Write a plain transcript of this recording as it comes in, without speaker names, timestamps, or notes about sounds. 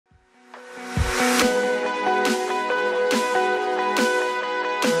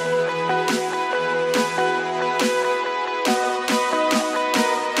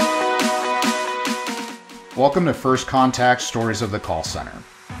Welcome to First Contact Stories of the Call Center.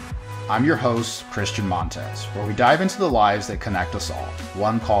 I'm your host, Christian Montez, where we dive into the lives that connect us all,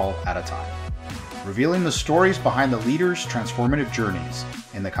 one call at a time, revealing the stories behind the leaders' transformative journeys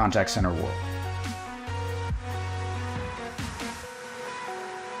in the contact center world.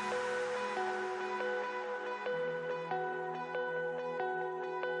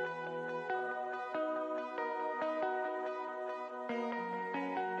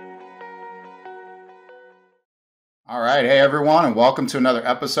 All right. Hey, everyone, and welcome to another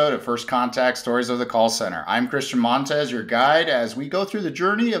episode of First Contact Stories of the Call Center. I'm Christian Montez, your guide, as we go through the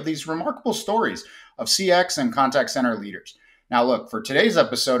journey of these remarkable stories of CX and contact center leaders. Now, look, for today's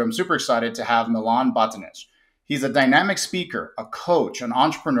episode, I'm super excited to have Milan Batinich. He's a dynamic speaker, a coach, an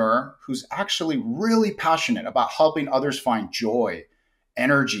entrepreneur who's actually really passionate about helping others find joy,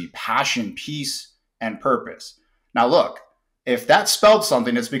 energy, passion, peace, and purpose. Now, look, if that spelled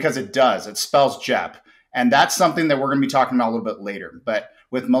something, it's because it does. It spells JEPPP. And that's something that we're going to be talking about a little bit later. But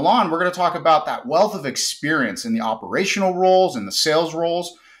with Milan, we're going to talk about that wealth of experience in the operational roles and the sales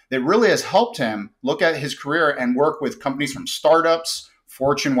roles that really has helped him look at his career and work with companies from startups,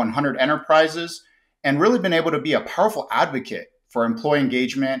 Fortune 100 enterprises, and really been able to be a powerful advocate for employee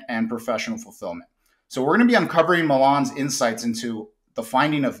engagement and professional fulfillment. So we're going to be uncovering Milan's insights into the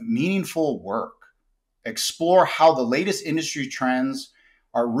finding of meaningful work, explore how the latest industry trends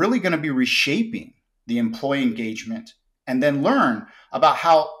are really going to be reshaping the employee engagement, and then learn about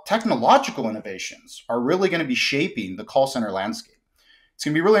how technological innovations are really going to be shaping the call center landscape. It's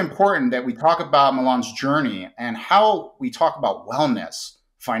going to be really important that we talk about Milan's journey and how we talk about wellness,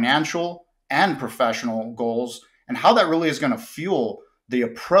 financial and professional goals, and how that really is going to fuel the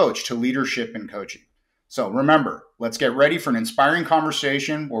approach to leadership and coaching. So remember, let's get ready for an inspiring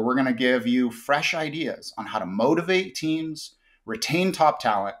conversation where we're going to give you fresh ideas on how to motivate teams, retain top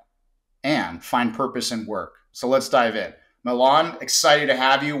talent, and find purpose in work. So let's dive in. Milan, excited to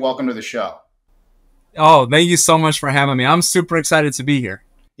have you. Welcome to the show. Oh, thank you so much for having me. I'm super excited to be here.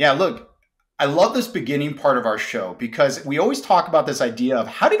 Yeah, look, I love this beginning part of our show because we always talk about this idea of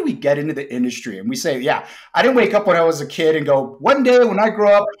how did we get into the industry? And we say, yeah, I didn't wake up when I was a kid and go, one day when I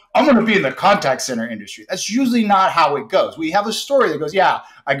grow up, I'm going to be in the contact center industry. That's usually not how it goes. We have a story that goes, yeah,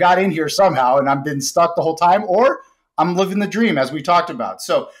 I got in here somehow and I've been stuck the whole time, or I'm living the dream, as we talked about.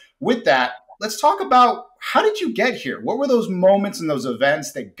 So with that, let's talk about how did you get here? What were those moments and those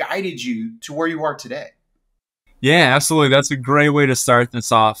events that guided you to where you are today? Yeah, absolutely. That's a great way to start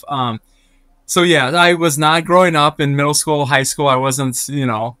this off. So yeah, I was not growing up in middle school, high school. I wasn't,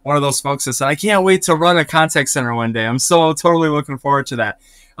 one of those folks that said, I can't wait to run a contact center one day. I'm so totally looking forward to that.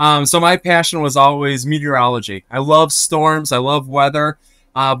 So my passion was always meteorology. I love storms. I love weather.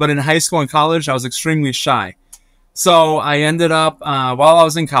 But in high school and college, I was extremely shy. So I ended up, while I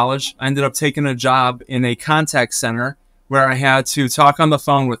was in college, I ended up taking a job in a contact center where I had to talk on the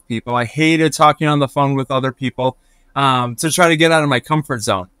phone with people. I hated talking on the phone with other people to try to get out of my comfort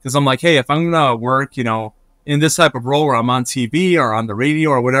zone. Because I'm like, hey, if I'm going to work, in this type of role where I'm on TV or on the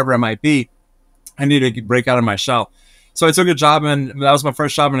radio or whatever it might be, I need to break out of my shell. So I took a job that was my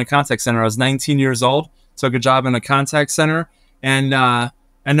first job in a contact center. I was 19 years old, took a job in a contact center, and I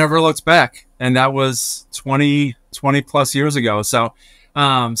never looked back. And that was 20 plus years ago. So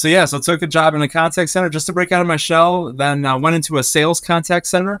I took a job in a contact center just to break out of my shell. Then went into a sales contact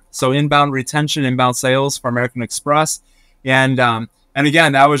center. So inbound retention, inbound sales for American Express. And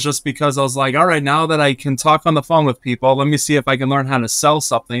again, that was just because I was like, all right, now that I can talk on the phone with people, let me see if I can learn how to sell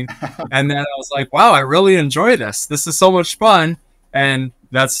something. And then I was like, wow, I really enjoy this. This is so much fun. And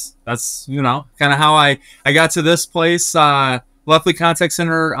that's kind of how I got to this place. Left the contact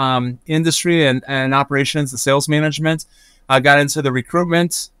center industry and operations, the sales management. I got into the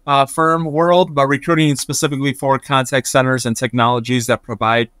recruitment firm world, but recruiting specifically for contact centers and technologies that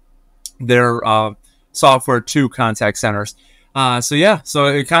provide their software to contact centers. So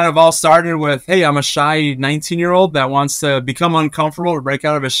it kind of all started with, hey, I'm a shy 19-year-old that wants to become uncomfortable or break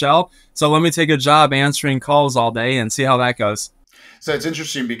out of his shell. So let me take a job answering calls all day and see how that goes. So it's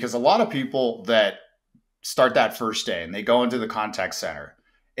interesting because a lot of people that start that first day and they go into the contact center,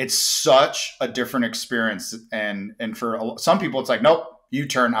 it's such a different experience. And for some people, it's like, nope,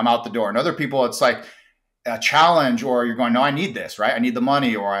 U-turn, I'm out the door. And other people, it's like a challenge, or you're going, no, I need this, right? I need the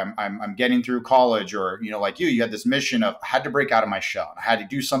money, or I'm getting through college, or, like you had this mission of, I had to break out of my shell. I had to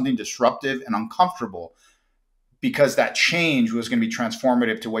do something disruptive and uncomfortable because that change was going to be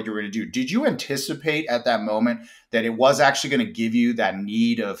transformative to what you were going to do. Did you anticipate at that moment that it was actually going to give you that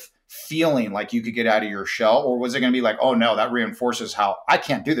need of feeling like you could get out of your shell? Or was it going to be like, oh no, that reinforces how I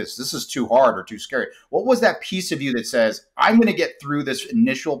can't do this. This is too hard or too scary. What was that piece of you that says, I'm going to get through this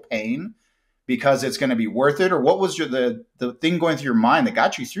initial pain because it's going to be worth it? Or what was the thing going through your mind that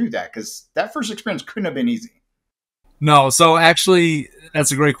got you through that? Because that first experience couldn't have been easy. No, so actually,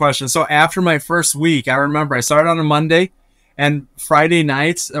 that's a great question. So after my first week, I remember I started on a Monday, and Friday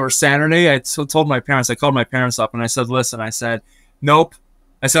night or Saturday, told my parents. I called my parents up and I said, "Listen," I said, "Nope."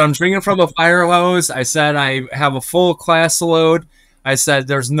 I said, "I'm drinking from a fire hose." I said, "I have a full class load." I said,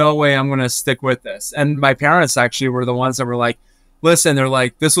 "There's no way I'm going to stick with this." And my parents actually were the ones that were like, "Listen," they're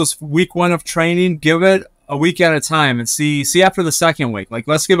like, "This was week one of training. Give it a week at a time and see after the second week. Like,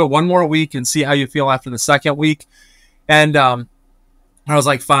 let's give it one more week and see how you feel after the second week." And I was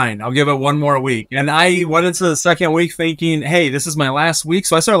like, fine, I'll give it one more week. And I went into the second week thinking, hey, this is my last week.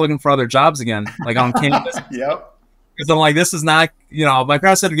 So I started looking for other jobs again, like on campus. Yep. Because I'm like, this is not, my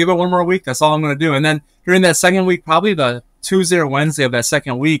parents said to give it one more week. That's all I'm going to do. And then during that second week, probably the Tuesday or Wednesday of that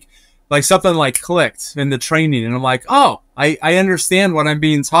second week, like something like clicked in the training. And I'm like, oh, I understand what I'm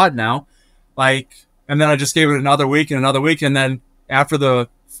being taught now. Like, and then I just gave it another week and another week. And then after the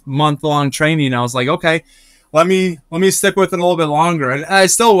month-long training, I was like, okay, let me stick with it a little bit longer. And I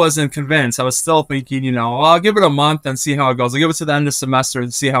still wasn't convinced. I was still thinking, well, I'll give it a month and see how it goes. I'll give it to the end of the semester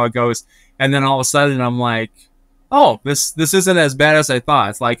and see how it goes. And then all of a sudden I'm like, oh, this isn't as bad as I thought.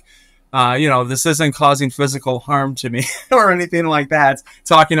 It's like, this isn't causing physical harm to me or anything like that.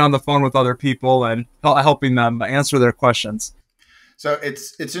 Talking on the phone with other people and helping them answer their questions. So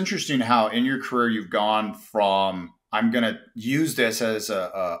it's interesting how in your career you've gone from I'm going to use this as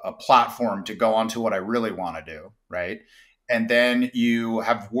a platform to go on to what I really want to do, right? And then you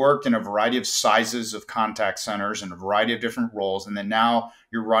have worked in a variety of sizes of contact centers and a variety of different roles. And then now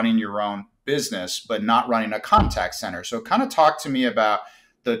you're running your own business, but not running a contact center. So kind of talk to me about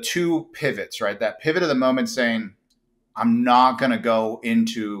the two pivots, right? That pivot of the moment saying, I'm not going to go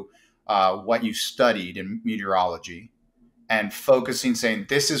into what you studied in meteorology and focusing, saying,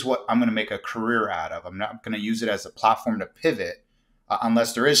 this is what I'm going to make a career out of. I'm not going to use it as a platform to pivot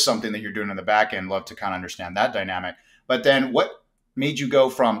unless there is something that you're doing in the back end. Love to kind of understand that dynamic. But then what made you go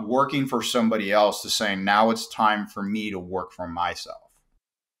from working for somebody else to saying, now it's time for me to work for myself?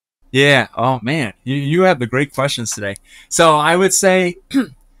 Yeah. Oh man, you have the great questions today. So I would say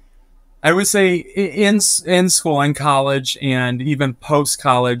in school, in college, and even post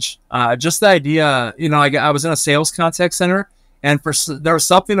college, just the idea, I was in a sales contact center, and there was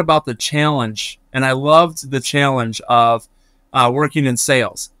something about the challenge, and I loved the challenge of working in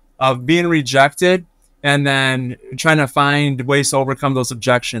sales, of being rejected, and then trying to find ways to overcome those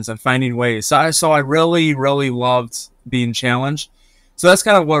objections and finding ways. So I really, really loved being challenged. So that's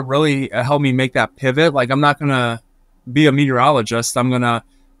kind of what really helped me make that pivot. Like, I'm not gonna be a meteorologist. I'm gonna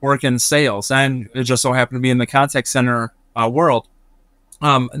work in sales, and it just so happened to be in the contact center world.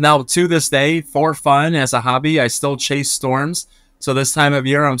 Now, to this day, for fun, as a hobby, I still chase storms. So this time of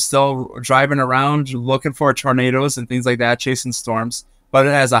year, I'm still driving around looking for tornadoes and things like that, chasing storms, but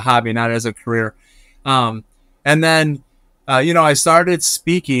as a hobby, not as a career. And then, I started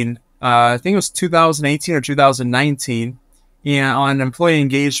speaking, I think it was 2018 or 2019, on employee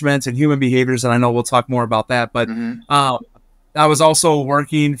engagement and human behaviors. And I know we'll talk more about that, but I was also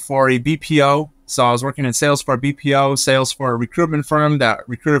working for a BPO. So I was working in sales for a BPO, sales for a recruitment firm that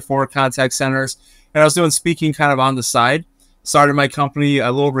recruited for contact centers. And I was doing speaking kind of on the side. Started my company a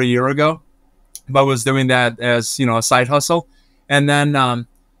little over a year ago, but was doing that as, a side hustle. And then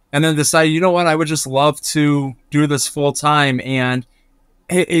decided, you know what, I would just love to do this full time. And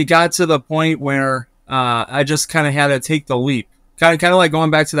it got to the point where I just kind of had to take the leap. Kind of like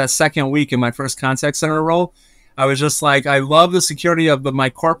going back to that second week in my first contact center role. I was just like, I love the security of my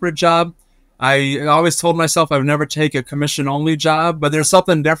corporate job. I always told myself I would never take a commission only job, but there's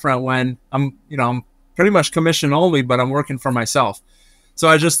something different when I'm pretty much commission only, but I'm working for myself. So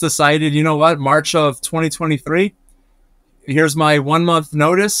I just decided, you know what, March of 2023, here's my 1 month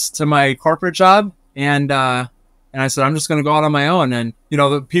notice to my corporate job. And I said, I'm just going to go out on my own. And,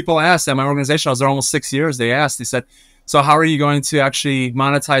 the people asked at my organization, I was there almost 6 years. They said, so how are you going to actually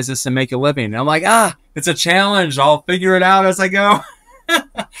monetize this and make a living? And I'm like, it's a challenge. I'll figure it out as I go.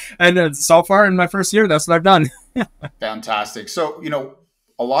 And so far in my first year, that's what I've done. Fantastic. So,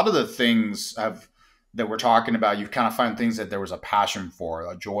 a lot of the things that we're talking about, you've kind of found things that there was a passion for,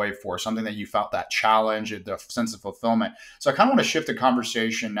 a joy for, something that you felt that challenge, the sense of fulfillment. So I kind of want to shift the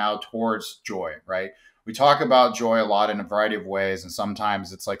conversation now towards joy, right? We talk about joy a lot in a variety of ways, and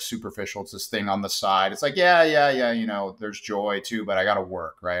sometimes it's like superficial. It's this thing on the side. It's like, yeah, there's joy too, but I got to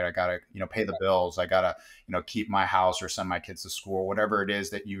work, right? I got to, pay the bills. I got to, keep my house or send my kids to school, whatever it is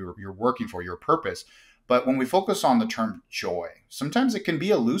that you're working for, your purpose. But when we focus on the term joy, sometimes it can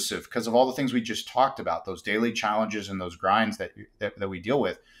be elusive because of all the things we just talked about, those daily challenges and those grinds that we deal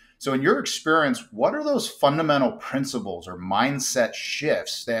with. So, in your experience, what are those fundamental principles or mindset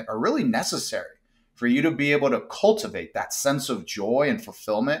shifts that are really necessary for you to be able to cultivate that sense of joy and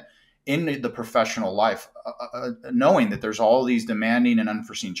fulfillment in the professional life, knowing that there's all these demanding and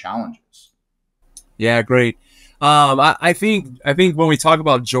unforeseen challenges? Yeah, great. I think when we talk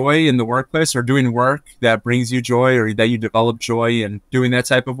about joy in the workplace or doing work that brings you joy or that you develop joy in doing that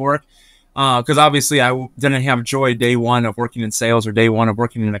type of work, because obviously didn't have joy day one of working in sales or day one of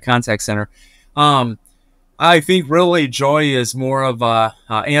working in a contact center. Um, I think really joy is more of a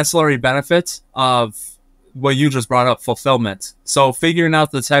ancillary benefit of what you just brought up, fulfillment. So figuring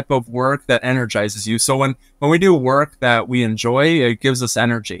out the type of work that energizes you. So when we do work that we enjoy, it gives us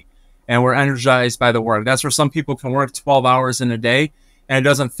energy, and we're energized by the work. That's where some people can work 12 hours in a day and it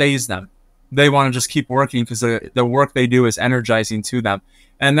doesn't phase them. They want to just keep working because the work they do is energizing to them.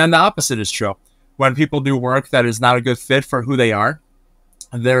 And then the opposite is true. When people do work that is not a good fit for who they are,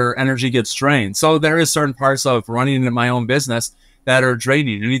 their energy gets drained. So there is certain parts of running my own business that are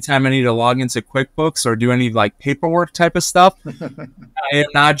draining. Anytime I need to log into QuickBooks or do any like paperwork type of stuff, I am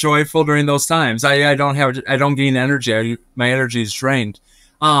not joyful during those times. I don't gain energy. My energy is drained.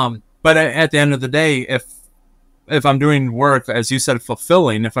 But at the end of the day, if I'm doing work, as you said,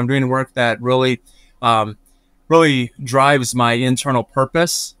 fulfilling, if I'm doing work that really drives my internal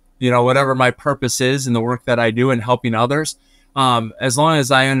purpose, whatever my purpose is in the work that I do and helping others, as long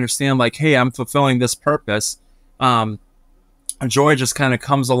as I understand, like, hey, I'm fulfilling this purpose, joy just kind of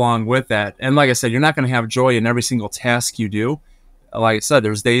comes along with that. And like I said, you're not going to have joy in every single task you do. Like I said,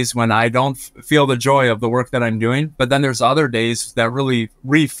 there's days when I don't feel the joy of the work that I'm doing, but then there's other days that really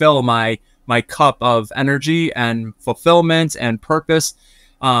refill my cup of energy and fulfillment and purpose,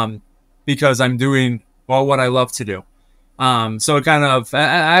 because I'm doing what I love to do. So it kind of,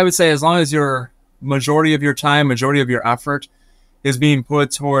 I would say, as long as your majority of your time, majority of your effort is being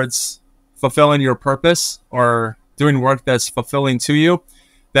put towards fulfilling your purpose or doing work that's fulfilling to you,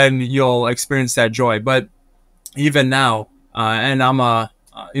 then you'll experience that joy. But even now, and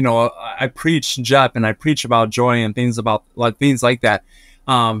I preach JEPPP and I preach about joy and things like that.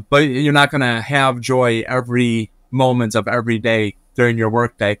 But you're not going to have joy every moment of every day during your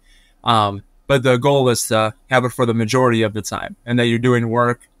workday. But the goal is to have it for the majority of the time, and that you're doing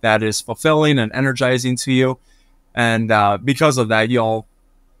work that is fulfilling and energizing to you. And because of that, you'll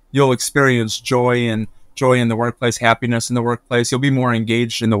experience joy in the workplace, happiness in the workplace. You'll be more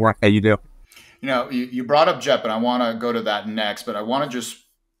engaged in the work that you do. You brought up JEPPP, and I want to go to that next, but I want to just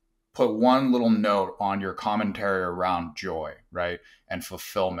put one little note on your commentary around joy, right? And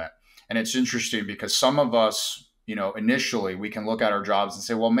fulfillment. And it's interesting because some of us, initially we can look at our jobs and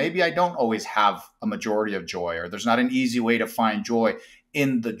say, well, maybe I don't always have a majority of joy, or there's not an easy way to find joy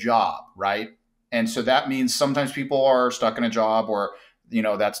in the job, right? And so that means sometimes people are stuck in a job, or,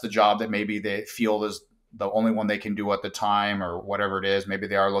 that's the job that maybe they feel is the only one they can do at the time, or whatever it is. Maybe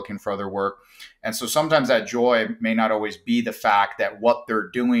they are looking for other work. And so sometimes that joy may not always be the fact that what they're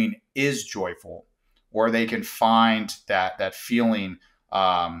doing is joyful, or they can find that feeling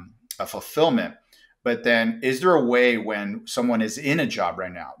of fulfillment. But then, is there a way when someone is in a job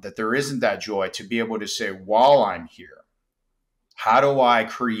right now that there isn't that joy to be able to say, while I'm here, how do I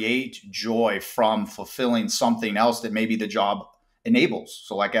create joy from fulfilling something else that maybe the job enables?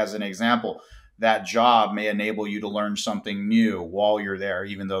 So, like, as an example, that job may enable you to learn something new while you're there,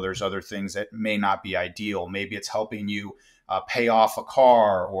 even though there's other things that may not be ideal. Maybe it's helping you pay off a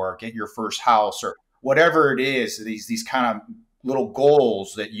car or get your first house, or whatever it is, these kind of little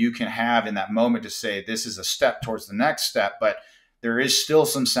goals that you can have in that moment to say, this is a step towards the next step, but there is still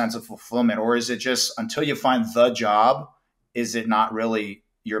some sense of fulfillment. Or is it just until you find the job, is it not really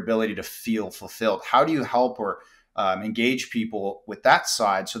your ability to feel fulfilled? How do you help or engage people with that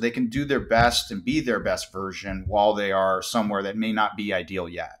side so they can do their best and be their best version while they are somewhere that may not be ideal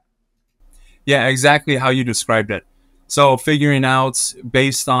yet? Yeah, exactly how you described it. So figuring out,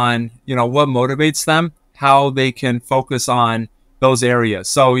 based on, what motivates them, how they can focus on those areas.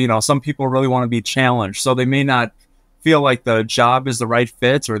 So, some people really want to be challenged. So they may not feel like the job is the right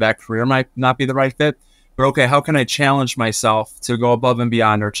fit, or that career might not be the right fit. But okay, how can I challenge myself to go above and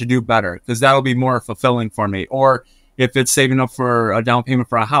beyond, or to do better? Because that'll be more fulfilling for me. Or if it's saving up for a down payment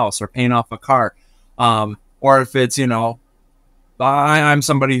for a house or paying off a car, or if it's, I'm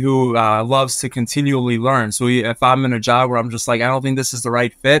somebody who loves to continually learn. So if I'm in a job where I'm just like, I don't think this is the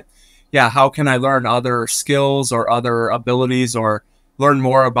right fit, yeah, how can I learn other skills or other abilities, or learn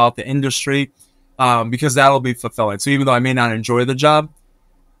more about the industry? Because that'll be fulfilling. So even though I may not enjoy the job,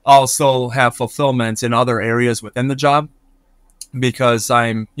 I'll still have fulfillment in other areas within the job, because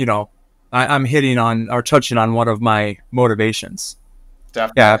I'm hitting on or touching on one of my motivations. Yeah,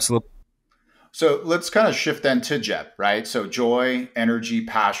 Definitely. absolutely. So let's kind of shift then to JEP, right? So joy, energy,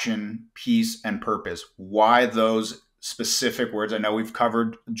 passion, peace, and purpose. Why those specific words? I know we've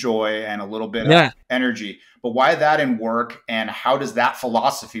covered joy and a little bit of Yeah. energy, but why that in work, and how does that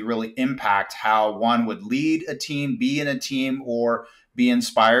philosophy really impact how one would lead a team, be in a team, or be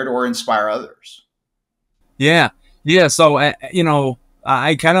inspired or inspire others? Yeah. Yeah. So,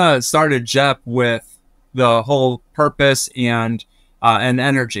 I kind of started JEP with the whole purpose and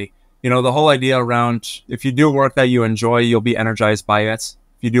energy. The whole idea around if you do work that you enjoy, you'll be energized by it.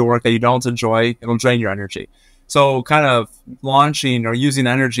 If you do work that you don't enjoy, it'll drain your energy. So, kind of launching or using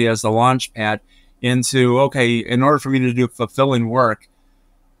energy as the launch pad into, okay, in order for me to do fulfilling work,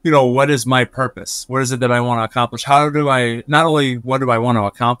 what is my purpose? What is it that I want to accomplish? How do I, not only what do I want to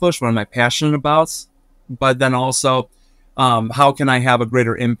accomplish, what am I passionate about, but then also, how can I have a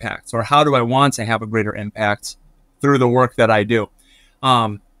greater impact, or how do I want to have a greater impact through the work that I do?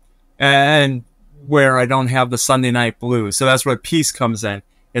 Um, and where I don't have the Sunday night blues. So that's where peace comes in.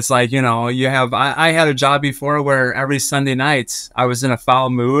 It's like, I had a job before where every Sunday night I was in a foul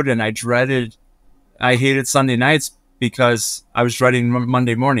mood and I hated Sunday nights because I was dreading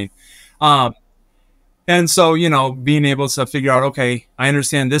Monday morning. Um, and so, being able to figure out, okay, I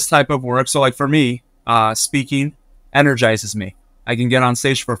understand this type of work. So, like for me, speaking energizes me. I can get on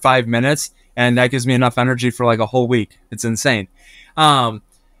stage for 5 minutes, and that gives me enough energy for like a whole week. It's insane. Um,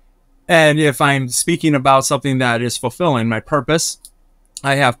 and if I'm speaking about something that is fulfilling my purpose,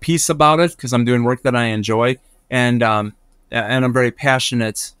 I have peace about it because I'm doing work that I enjoy, and I'm very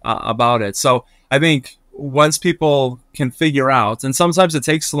passionate about it. So I think once people can figure out, and sometimes it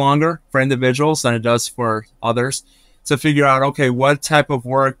takes longer for individuals than it does for others to figure out, okay, what type of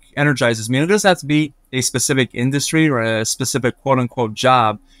work energizes me. And it doesn't have to be a specific industry or a specific quote unquote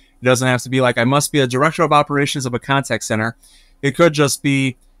job. It doesn't have to be like I must be a director of operations of a contact center. It could just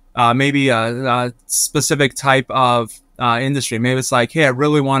be maybe a specific type of industry. Maybe it's like, hey, I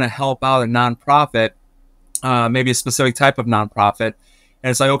really want to help out a nonprofit, maybe a specific type of nonprofit. And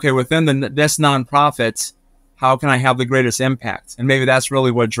it's like, okay, within this nonprofit, how can I have the greatest impact? And maybe that's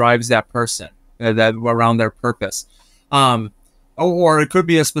really what drives that person, that around their purpose. Um, or it could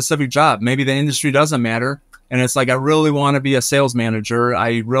be a specific job. Maybe the industry doesn't matter. And it's like, I really want to be a sales manager.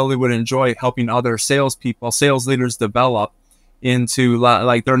 I really would enjoy helping other salespeople, sales leaders develop into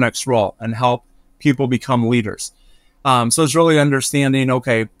like their next role and help people become leaders. So it's really understanding,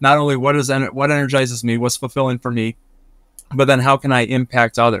 okay, not only what energizes me, what's fulfilling for me, but then how can I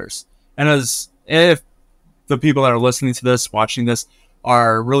impact others? And as if the people that are listening to this, watching this,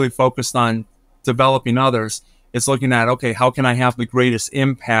 are really focused on developing others, it's looking at, okay, how can I have the greatest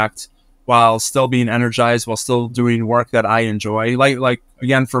impact while still being energized, while still doing work that I enjoy? Like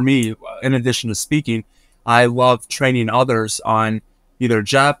again, for me, in addition to speaking, I love training others on either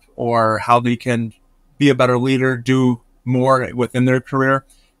JEP or how they can be a better leader, do more within their career,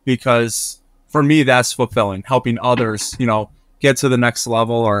 because for me, that's fulfilling, helping others, get to the next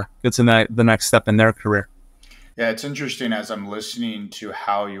level or get to the next step in their career. Yeah, it's interesting as I'm listening to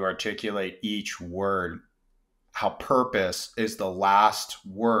how you articulate each word, how purpose is the last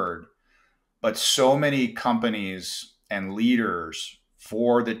word. But so many companies and leaders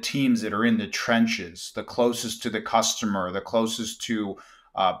for the teams that are in the trenches, the closest to the customer, the closest to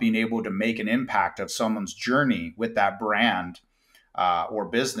being able to make an impact of someone's journey with that brand or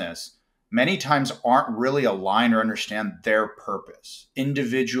business, many times aren't really aligned or understand their purpose.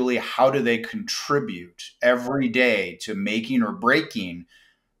 Individually, how do they contribute every day to making or breaking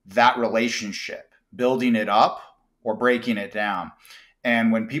that relationship, building it up or breaking it down?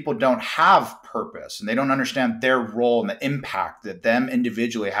 And when people don't have purpose and they don't understand their role and the impact that them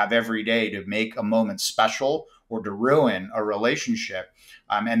individually have every day to make a moment special or to ruin a relationship,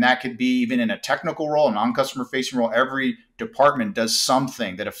 and that could be even in a technical role, a non-customer facing role. Every department does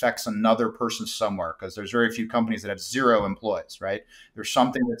something that affects another person somewhere, because there's very few companies that have zero employees, right? There's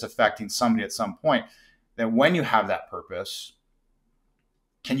something that's affecting somebody at some point. That when you have that purpose,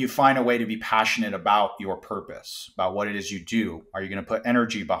 can you find a way to be passionate about your purpose, about what it is you do? Are you going to put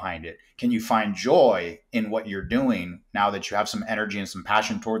energy behind it? Can you find joy in what you're doing now that you have some energy and some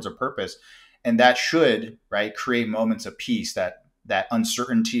passion towards a purpose? And that should, right, create moments of peace, that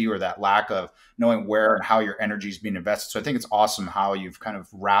uncertainty or that lack of knowing where and how your energy is being invested. So I think it's awesome how you've kind of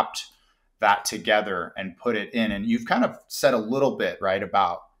wrapped that together and put it in. And you've kind of said a little bit, right,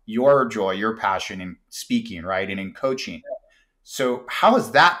 about your joy, your passion in speaking, right, and in coaching. So, how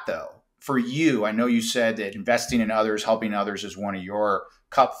is that though for you? I know you said that investing in others, helping others is one of your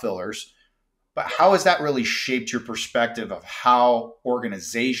cup fillers, but how has that really shaped your perspective of how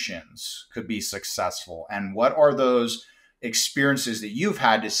organizations could be successful? And what are those experiences that you've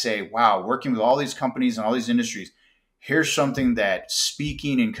had to say, wow, working with all these companies and all these industries, here's something that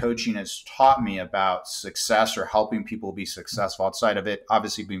speaking and coaching has taught me about success or helping people be successful outside of it,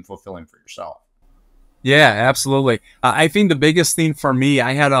 obviously being fulfilling for yourself? Yeah, absolutely. I think the biggest thing for me,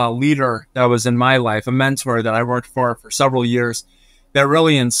 I had a leader that was in my life, a mentor that I worked for several years, that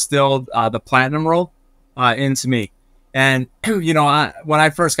really instilled the platinum role into me. And, you know, when I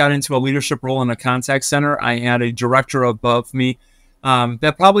first got into a leadership role in a contact center, I had a director above me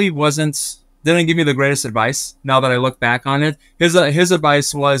that probably didn't give me the greatest advice now that I look back on it. His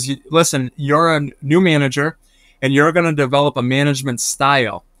advice was, listen, you're a new manager and you're going to develop a management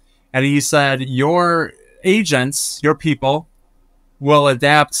style. And he said, your agents, your people, will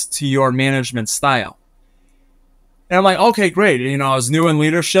adapt to your management style. And I'm like, okay, great. You know, I was new in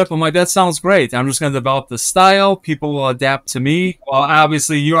leadership. I'm like, that sounds great. I'm just going to develop the style. People will adapt to me. Well,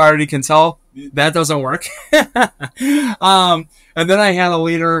 obviously, you already can tell that doesn't work. And then I had a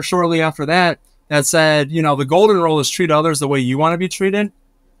leader shortly after that said, you know, the golden rule is treat others the way you want to be treated.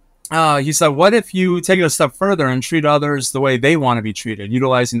 He said, what if you take it a step further and treat others the way they want to be treated,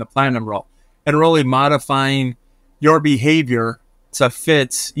 utilizing the platinum rule and really modifying your behavior to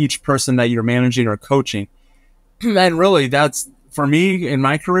fit each person that you're managing or coaching? And really, that's, for me in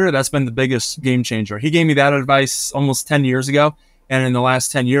my career, that's been the biggest game changer. He gave me that advice almost 10 years ago. And in the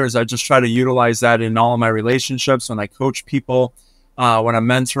last 10 years, I just try to utilize that in all of my relationships when I coach people, when I'm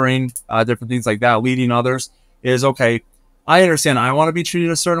mentoring, different things like that, leading others, is okay. I understand I want to be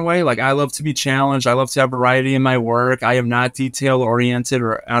treated a certain way. Like, I love to be challenged. I love to have variety in my work. I am not detail oriented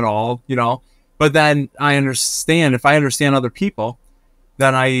or at all, you know, but then I understand, if I understand other people,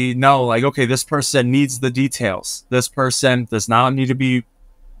 then I know, like, okay, this person needs the details. This person does not need to be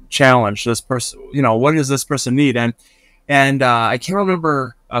challenged. This person, you know, what does this person need? And I can't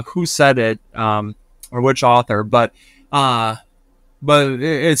remember who said it, or which author, but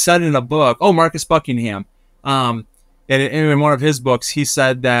it said in a book, Marcus Buckingham, and in one of his books, he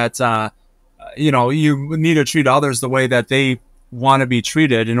said that, you know, you need to treat others the way that they want to be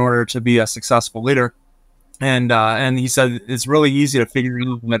treated in order to be a successful leader. And he said it's really easy to figure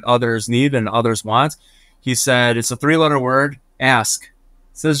out what others need and others want. He said it's a 3-letter word, ask. He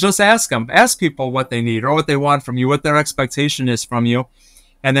says just ask them. Ask people what they need or what they want from you, what their expectation is from you,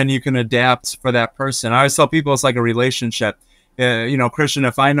 and then you can adapt for that person. I always tell people it's like a relationship. You know, Christian,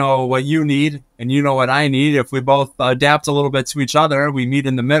 if I know what you need and you know what I need, if we both adapt a little bit to each other, we meet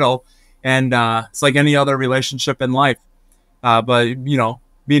in the middle, and it's like any other relationship in life. But, you know,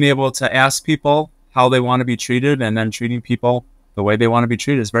 being able to ask people how they want to be treated and then treating people the way they want to be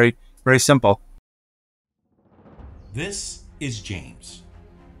treated is very, very simple. This is James.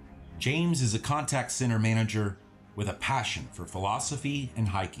 James is a contact center manager with a passion for philosophy and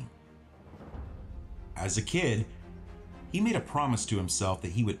hiking. As a kid, he made a promise to himself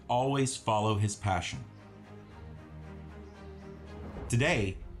that he would always follow his passion.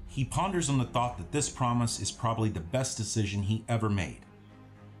 Today, he ponders on the thought that this promise is probably the best decision he ever made.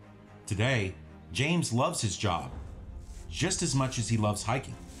 Today, James loves his job just as much as he loves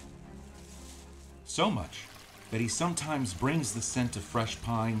hiking. So much that he sometimes brings the scent of fresh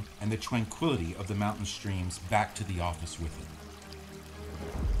pine and the tranquility of the mountain streams back to the office with him.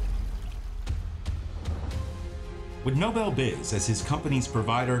 With Nobel Biz as his company's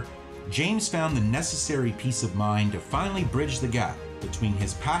provider, James found the necessary peace of mind to finally bridge the gap between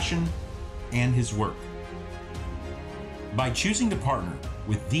his passion and his work. By choosing to partner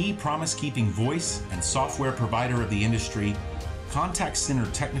with the promise-keeping voice and software provider of the industry, contact center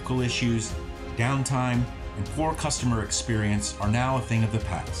technical issues, downtime, and poor customer experience are now a thing of the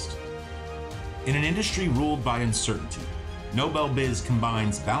past. In an industry ruled by uncertainty, Nobel Biz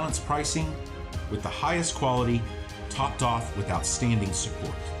combines balanced pricing with the highest quality, topped off with outstanding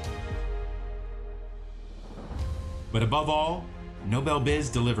support. But above all, Nobel Biz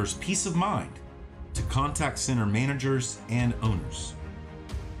delivers peace of mind to contact center managers and owners.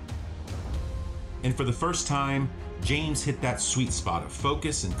 And for the first time, James hit that sweet spot of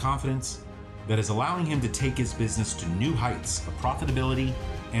focus and confidence that is allowing him to take his business to new heights of profitability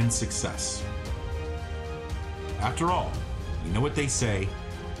and success. After all, you know what they say,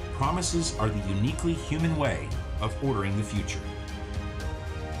 promises are the uniquely human way of ordering the future.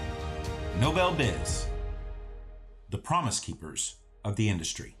 Nobel Biz, the promise keepers of the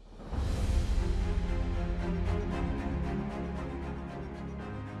industry.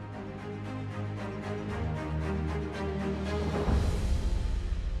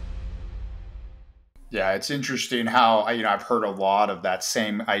 Yeah, it's interesting how I've heard a lot of that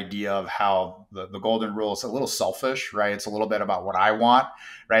same idea of how the golden rule is a little selfish, right? It's a little bit about what I want,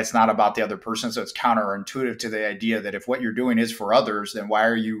 right? It's not about the other person. So it's counterintuitive to the idea that if what you're doing is for others, then why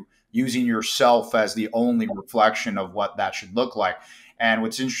are you using yourself as the only reflection of what that should look like? And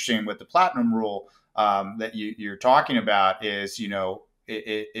what's interesting with the platinum rule that you're talking about is,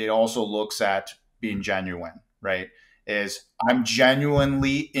 it also looks at being genuine, right? Is I'm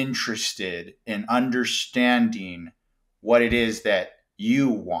genuinely interested in understanding what it is that you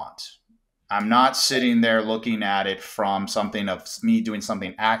want. I'm not sitting there looking at it from something of me doing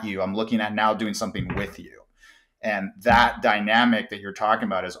something at you. I'm looking at now doing something with you. And that dynamic that you're talking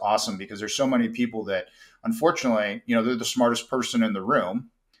about is awesome because there's so many people that unfortunately, they're the smartest person in the room.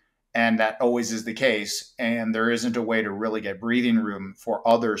 And that always is the case. And there isn't a way to really get breathing room for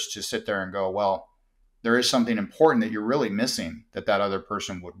others to sit there and go, well, there is something important that you're really missing that other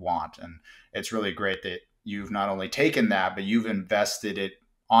person would want. And it's really great that you've not only taken that, but you've invested it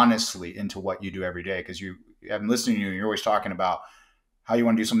honestly into what you do every day. Because I'm listening to you, and you're always talking about how you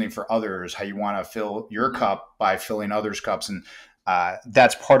want to do something for others, how you want to fill your cup by filling others' cups. And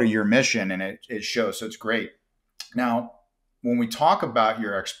that's part of your mission, and it shows. So it's great. Now, when we talk about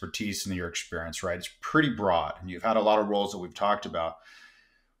your expertise and your experience, right, it's pretty broad. And you've had a lot of roles that we've talked about.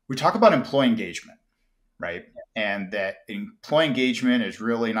 We talk about employee engagement, right? And that employee engagement is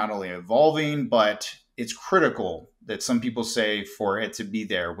really not only evolving, but it's critical that some people say for it to be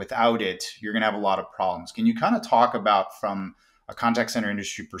there. Without it, you're going to have a lot of problems. Can you kind of talk about from a contact center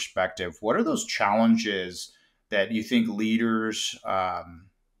industry perspective, what are those challenges that you think leaders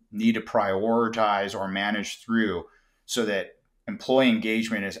need to prioritize or manage through so that employee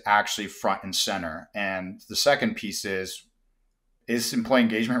engagement is actually front and center? And the second piece is employee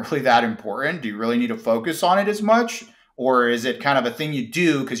engagement really that important? Do you really need to focus on it as much? Or is it kind of a thing you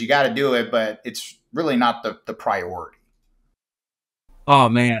do because you got to do it, but it's really not the priority? Oh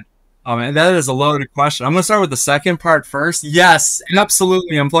man. Oh man, that is a loaded question. I'm going to start with the second part first. Yes,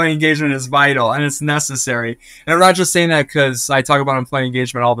 absolutely. Employee engagement is vital and it's necessary. And I'm not just saying that because I talk about employee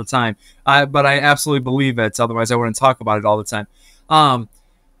engagement all the time, but I absolutely believe it. Otherwise, I wouldn't talk about it all the time. I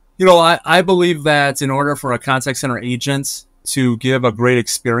believe that in order for a contact center agent to give a great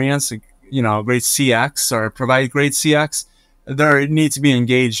experience, great CX or provide great CX, they need to be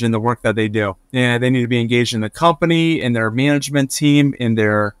engaged in the work that they do. Yeah, they need to be engaged in the company, in their management team, in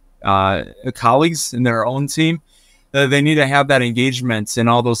their colleagues, in their own team. They need to have that engagement in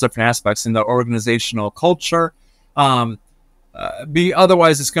all those different aspects in the organizational culture. Otherwise,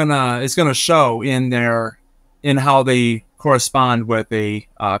 it's gonna show in how they correspond with a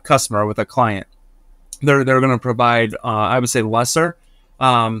customer, with a client. They're going to provide, I would say, lesser,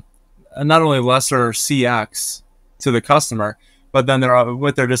 not only lesser CX to the customer, but then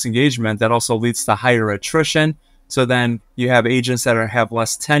with their disengagement, that also leads to higher attrition. So then you have agents that have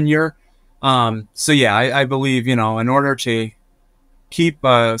less tenure. So yeah, I believe, in order to keep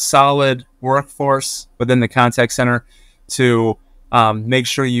a solid workforce within the contact center, to make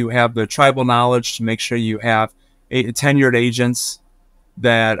sure you have the tribal knowledge, to make sure you have tenured agents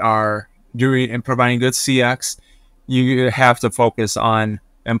that are doing and providing good CX, you have to focus on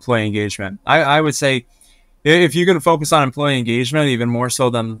employee engagement. I would say if you're going to focus on employee engagement, even more so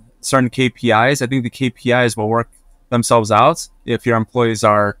than certain KPIs, I think the KPIs will work themselves out if your employees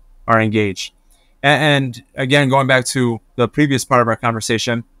are engaged. And again, going back to the previous part of our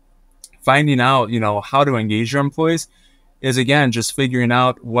conversation, finding out, how to engage your employees is, again, just figuring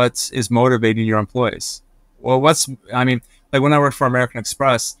out what is motivating your employees. Well, like when I worked for American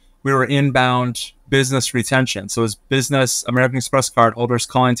Express, we were inbound business retention. So it was business American Express card holders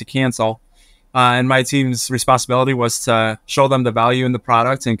calling to cancel. And my team's responsibility was to show them the value in the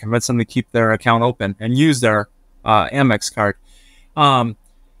product and convince them to keep their account open and use their Amex card.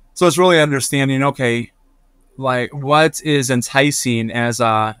 So it's really understanding, okay, like what is enticing as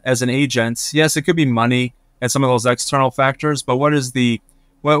an agent? Yes, it could be money and some of those external factors, but what is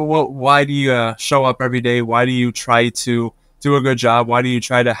why do you show up every day? Why do you try to do a good job? Why do you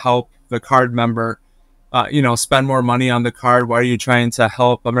try to help the card member, spend more money on the card? Why are you trying to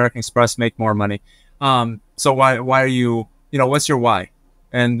help American Express make more money? So why are you, what's your why?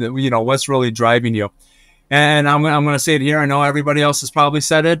 And, what's really driving you? And I'm going to say it here. I know everybody else has probably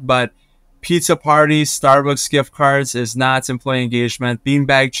said it, but pizza parties, Starbucks gift cards is not employee engagement.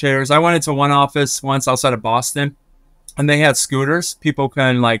 Beanbag chairs. I went into one office once outside of Boston, and they had scooters. People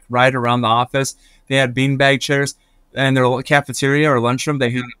can ride around the office. They had beanbag chairs. And their cafeteria or lunchroom, they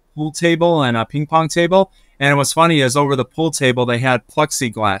had a pool table and a ping pong table. And what's funny is over the pool table, they had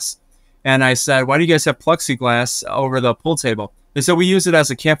plexiglass. And I said, why do you guys have plexiglass over the pool table? They said we use it as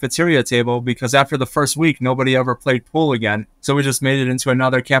a cafeteria table because after the first week, nobody ever played pool again. So we just made it into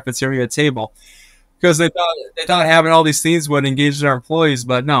another cafeteria table because they thought having all these things would engage their employees,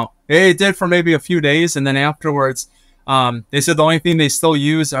 but no, it did for maybe a few days, and then afterwards, they said the only thing they still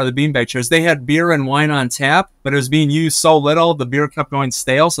use are the beanbag chairs. They had beer and wine on tap, but it was being used so little, the beer kept going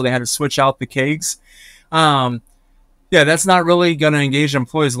stale, so they had to switch out the kegs. Yeah, that's not really going to engage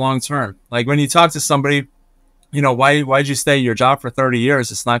employees long term. Like when you talk to somebody, you know, why'd you stay at your job for 30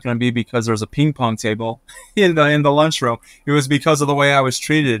 years? It's not going to be because there's a ping pong table in the lunchroom. It was because of the way I was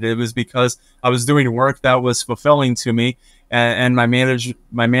treated. It was because I was doing work that was fulfilling to me, and my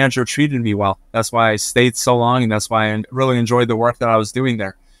manager treated me well. That's why I stayed so long, and that's why I really enjoyed the work that I was doing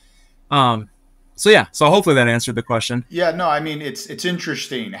there. So yeah, so hopefully that answered the question. Yeah, no, I mean, it's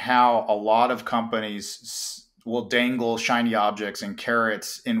interesting how a lot of companies will dangle shiny objects and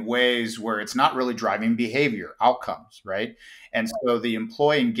carrots in ways where it's not really driving behavior outcomes, right? And so the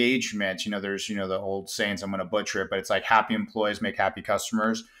employee engagement, you know, there's, you know, the old sayings, I'm going to butcher it, but it's like happy employees make happy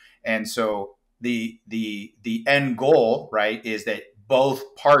customers. And so the end goal, right, is that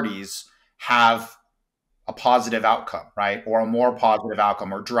both parties have a positive outcome, right? Or a more positive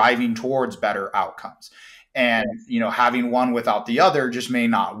outcome, or driving towards better outcomes. And, you know, having one without the other just may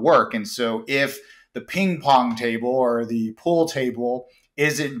not work. And so if the ping pong table or the pool table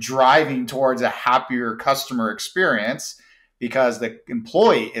isn't driving towards a happier customer experience because the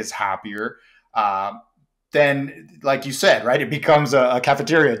employee is happier, then, like you said, right, it becomes a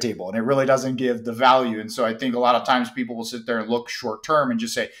cafeteria table, and it really doesn't give the value. And so I think a lot of times people will sit there and look short term and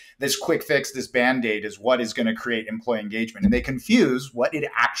just say, this quick fix, this Band-Aid is what is going to create employee engagement. And they confuse what it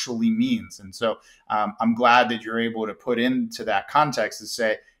actually means. And so I'm glad that you're able to put into that context to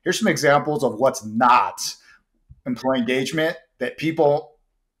say, here's some examples of what's not employee engagement that people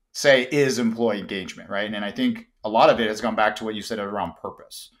say is employee engagement, right? And I think a lot of it has gone back to what you said around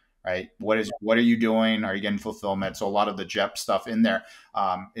purpose, right? What are you doing? Are you getting fulfillment? So a lot of the JEPPP stuff in there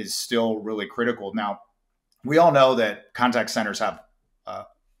is still really critical. Now, we all know that contact centers have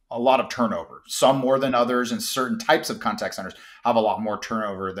a lot of turnover, some more than others, and certain types of contact centers have a lot more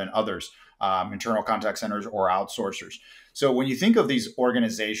turnover than others, internal contact centers or outsourcers. So when you think of these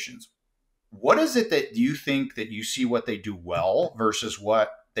organizations, what is it that you think that you see what they do well versus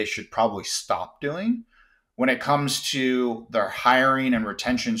what they should probably stop doing when it comes to their hiring and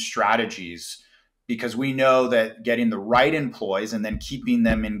retention strategies? Because we know that getting the right employees and then keeping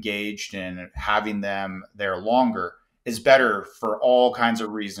them engaged and having them there longer is better for all kinds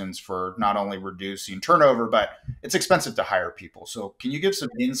of reasons, for not only reducing turnover, but it's expensive to hire people. So can you give some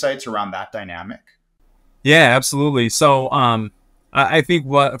insights around that dynamic? Yeah, absolutely. So I think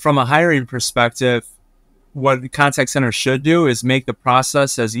from a hiring perspective, what the contact center should do is make the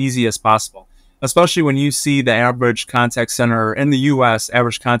process as easy as possible, especially when you see the average contact center in the US,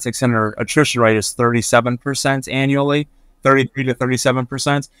 average contact center attrition rate is 37% annually, 33 to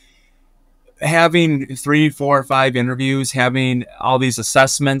 37%. Having 3, 4, 5 interviews, having all these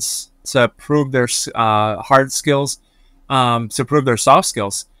assessments to prove their hard skills, to prove their soft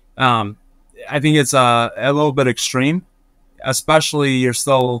skills, I think it's a little bit extreme. Especially, you're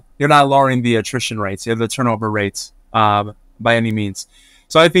not lowering the attrition rates, the turnover rates by any means.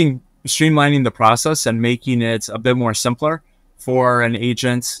 So I think streamlining the process and making it a bit more simpler for an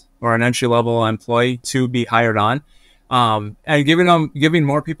agent or an entry-level employee to be hired on, and giving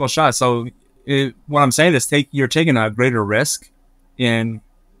more people a shot. So what I'm saying is you're taking a greater risk when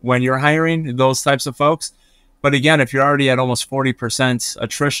you're hiring those types of folks. But again, if you're already at almost 40%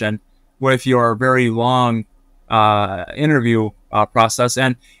 attrition with your very long interview process,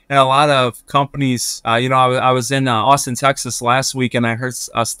 and a lot of companies, you know, I was in Austin, Texas last week, and I heard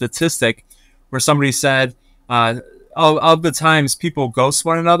a statistic where somebody said of the times people ghost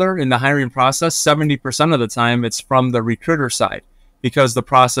one another in the hiring process, 70% of the time it's from the recruiter side, because the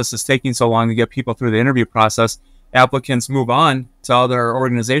process is taking so long to get people through the interview process. Applicants move on to other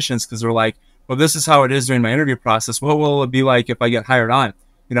organizations because they're like, well, this is how it is during my interview process. What will it be like if I get hired on?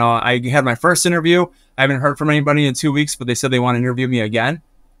 You know, I had my first interview. I haven't heard from anybody in 2 weeks, but they said they want to interview me again.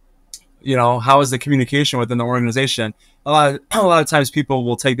 You know, how is the communication within the organization? A lot of times people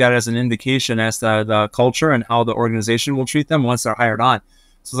will take that as an indication as to the culture and how the organization will treat them once they're hired on.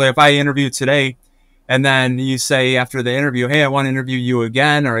 So like if I interview today, and then you say after the interview, hey, I want to interview you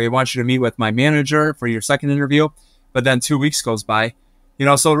again, or I want you to meet with my manager for your second interview, but then 2 weeks goes by. You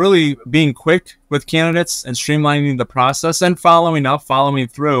know, so really being quick with candidates and streamlining the process and following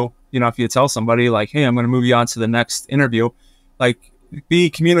through. You know, if you tell somebody like, hey, I'm going to move you on to the next interview, like be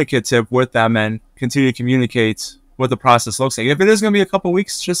communicative with them and continue to communicate what the process looks like. If it is going to be a couple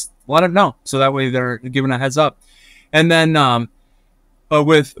weeks, just let them know. So that way they're giving a heads up. And then But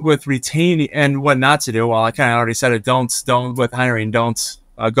with retaining and what not to do, well, I kind of already said it. Don't with hiring. Don't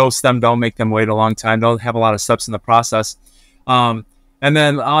ghost them. Don't make them wait a long time. Don't have a lot of steps in the process. And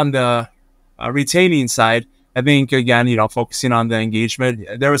then on the retaining side, I think, again, focusing on the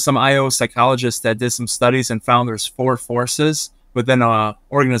engagement. There was some IO psychologists that did some studies and found there's 4 forces within an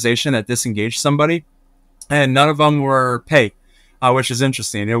organization that disengage somebody, and none of them were pay, which is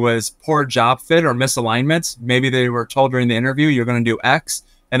interesting. It was poor job fit or misalignment. Maybe they were told during the interview, you're going to do X,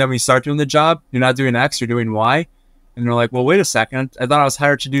 and then when you start doing the job, you're not doing X, you're doing Y. And they're like, well, wait a second. I thought I was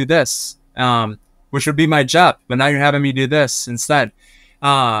hired to do this, which would be my job, but now you're having me do this instead.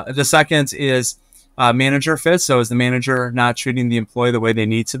 The second is manager fit. So is the manager not treating the employee the way they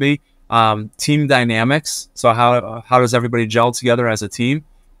need to be? Team dynamics. So how does everybody gel together as a team?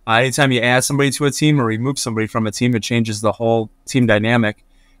 Anytime you add somebody to a team or remove somebody from a team, it changes the whole team dynamic.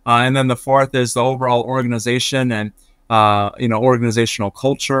 And then the fourth is the overall organization and organizational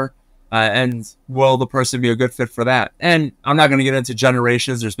culture. And will the person be a good fit for that? And I'm not going to get into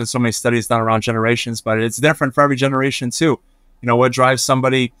generations. There's been so many studies done around generations, but it's different for every generation too. What drives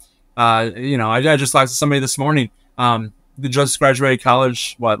somebody? I just talked to somebody this morning. They just graduated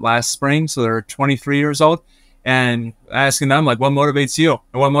college, last spring? So they're 23 years old. And asking them, like, what motivates you?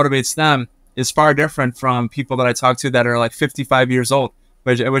 And what motivates them is far different from people that I talk to that are like 55 years old,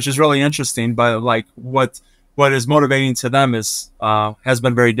 which is really interesting. But like what is motivating to them is has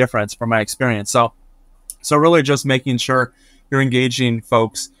been very different from my experience. So really just making sure you're engaging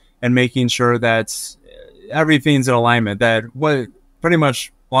folks and making sure that everything's in alignment, that pretty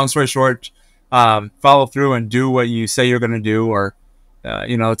much, long story short, follow through and do what you say you're going to do, or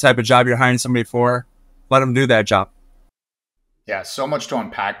the type of job you're hiring somebody for, let them do that job. Yeah, so much to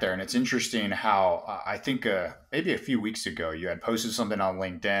unpack there. And it's interesting how I think maybe a few weeks ago, you had posted something on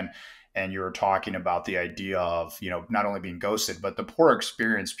LinkedIn and you were talking about the idea of, not only being ghosted, but the poor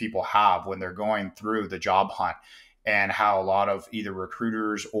experience people have when they're going through the job hunt, and how a lot of either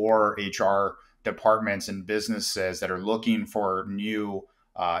recruiters or HR departments and businesses that are looking for new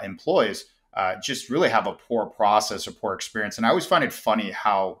employees just really have a poor process or poor experience. And I always find it funny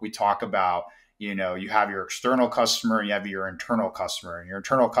how we talk about, you have your external customer and you have your internal customer, and your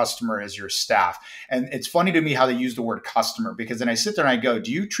internal customer is your staff. And it's funny to me how they use the word customer, because then I sit there and I go,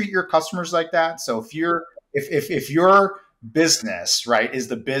 do you treat your customers like that? So if your business, right, is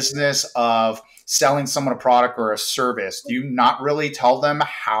the business of selling someone a product or a service, do you not really tell them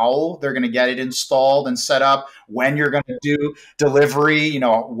how they're going to get it installed and set up, when you're going to do delivery,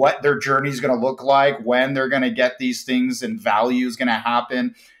 what their journey is going to look like, when they're going to get these things and value is going to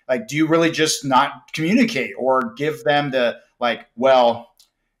happen? Like, do you really just not communicate or give them the, like, well,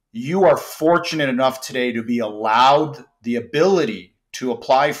 you are fortunate enough today to be allowed the ability to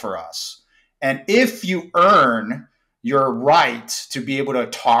apply for us. And if you earn your right to be able to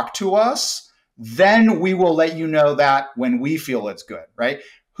talk to us, then we will let you know that when we feel it's good, right?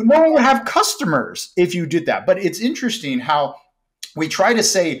 No one would have customers if you did that. But it's interesting how we try to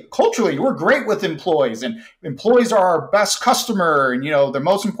say culturally, we're great with employees and employees are our best customer and, their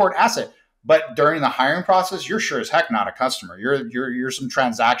most important asset. But during the hiring process, you're sure as heck not a customer. You're some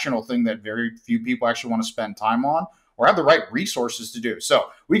transactional thing that very few people actually want to spend time on or have the right resources to do. So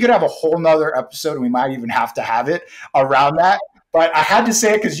we could have a whole nother episode, and we might even have to have it around that. But I had to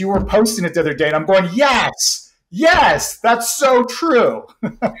say it because you were posting it the other day, and I'm going, yes, that's so true.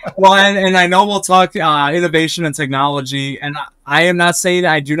 Well, and I know we'll talk innovation and technology, and I am not saying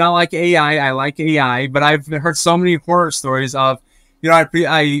that I do not like AI. I like AI, but I've heard so many horror stories of,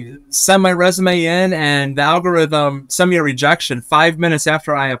 I sent my resume in and the algorithm sent me a rejection 5 minutes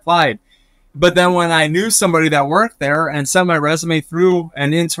after I applied. But then when I knew somebody that worked there and sent my resume through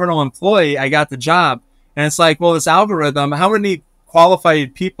an internal employee, I got the job. And it's like, well, this algorithm, how many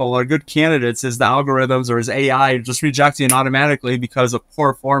qualified people or good candidates is the algorithms or is AI just rejecting automatically because of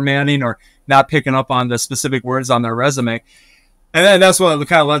poor formatting or not picking up on the specific words on their resume? And then that's what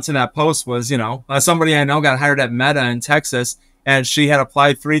kind of led to that post was, somebody I know got hired at Meta in Texas, and she had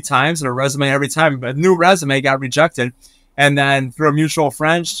applied 3 times and her resume every time, a new resume got rejected. And then through a mutual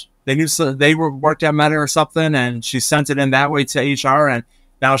friend, they knew they worked at Meta or something, and she sent it in that way to HR, and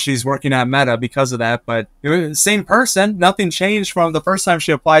now she's working at Meta because of that. But it was the same person. Nothing changed from the first time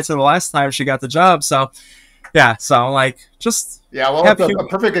she applied to the last time she got the job. So, yeah. So, like, just... Yeah, well, it's a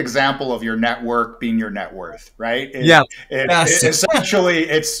perfect example of your network being your net worth, right? Essentially,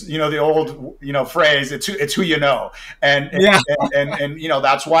 it's, the old, phrase, it's who you know. And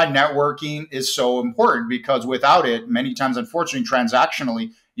that's why networking is so important, because without it, many times, unfortunately,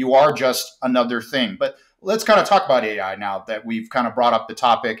 transactionally, you are just another thing. But let's kind of talk about AI now that we've kind of brought up the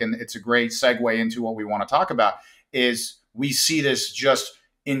topic, and it's a great segue into what we want to talk about is we see this just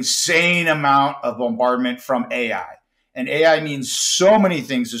insane amount of bombardment from AI. And AI means so many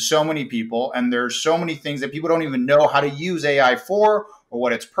things to so many people. And there's so many things that people don't even know how to use AI for, or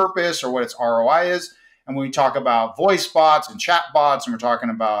what its purpose or what its ROI is. And when we talk about voice bots and chat bots, and we're talking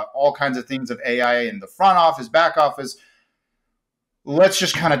about all kinds of things of AI in the front office, back office, let's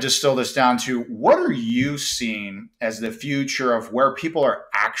just kind of distill this down to, what are you seeing as the future of where people are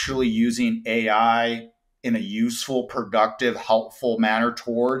actually using AI in a useful, productive, helpful manner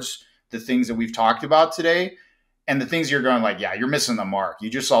towards the things that we've talked about today? And the things you're going like, yeah, you're missing the mark. You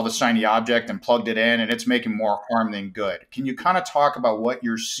just saw the shiny object and plugged it in, and it's making more harm than good. Can you kind of talk about what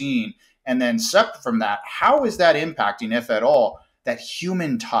you're seeing? And then separate from that, how is that impacting, if at all, that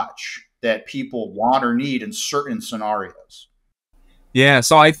human touch that people want or need in certain scenarios? Yeah,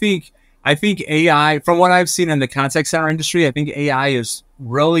 so I think AI, from what I've seen in the contact center industry, I think AI is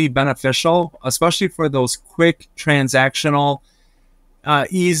really beneficial, especially for those quick transactional,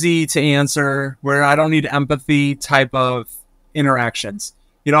 easy to answer, where I don't need empathy type of interactions.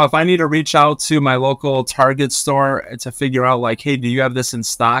 You know, if I need to reach out to my local Target store to figure out like, hey, do you have this in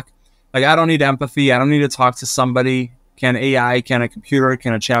stock? Like, I don't need empathy. I don't need to talk to somebody. Can AI, can a computer,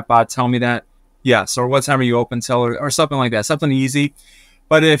 can a chatbot tell me that? Yes. Or what time are you open till, or something like that. Something easy.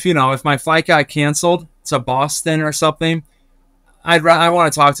 But if, you know, if my flight got canceled to Boston or something, I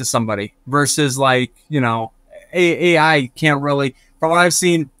want to talk to somebody versus like, you know, AI can't really, from what I've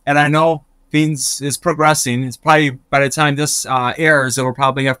seen, and I know things is progressing. It's probably by the time this airs, it'll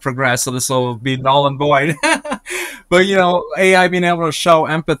probably have progressed. So this will be null and void. But, you know, AI being able to show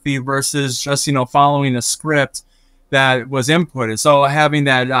empathy versus just, you know, following a script that was inputted. So having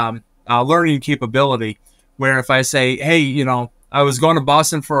that learning capability where if I say, hey, you know, I was going to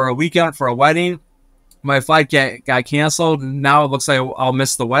Boston for a weekend for a wedding, my flight got canceled. Now it looks like I'll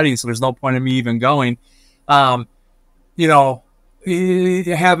miss the wedding, so there's no point in me even going. You know,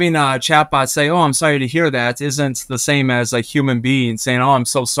 having a chatbot say, "Oh, I'm sorry to hear that," isn't the same as a human being saying, "Oh, I'm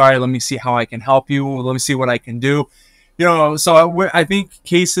so sorry. Let me see how I can help you. Let me see what I can do." You know, so I think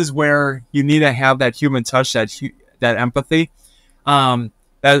cases where you need to have that human touch, that empathy,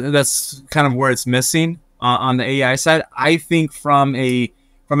 that's kind of where it's missing on the AI side. I think from an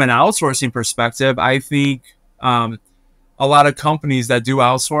outsourcing perspective, I think a lot of companies that do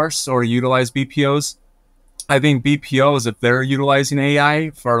outsource or utilize BPOs, I think BPOs, if they're utilizing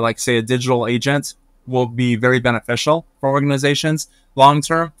AI for, like, say, a digital agent, will be very beneficial for organizations long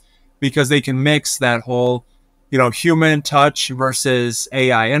term, because they can mix that whole, you know, human touch versus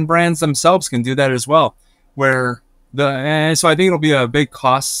AI, and brands themselves can do that as well. And so I think it'll be a big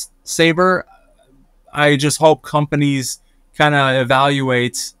cost saver. I just hope companies kind of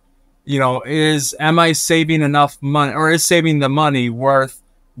evaluate, you know, am I saving enough money, or is saving the money worth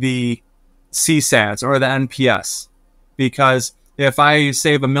the CSATs or the NPS? Because if I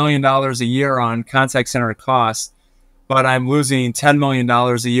save $1 million a year on contact center costs, but I'm losing $10 million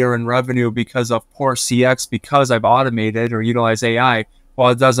a year in revenue because of poor CX, because I've automated or utilized AI,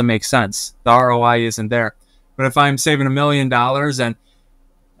 well, it doesn't make sense. The ROI isn't there. But if I'm saving $1 million and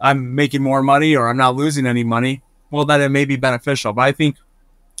I'm making more money, or I'm not losing any money, well, then it may be beneficial. But I think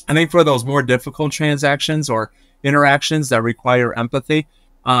for those more difficult transactions or interactions that require empathy,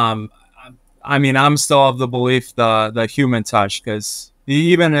 I mean, I'm still of the belief the human touch, because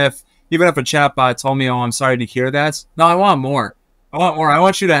even if a chatbot told me, "Oh, I'm sorry to hear that," no, I want more. I want more. I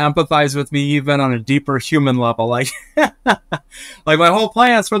want you to empathize with me even on a deeper human level. Like, like my whole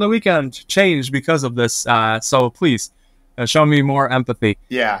plans for the weekend changed because of this. So please show me more empathy.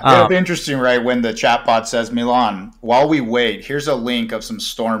 Yeah, it's interesting, right? When the chatbot says, "Milan, while we wait, here's a link of some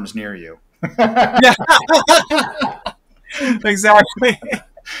storms near you." Yeah, exactly.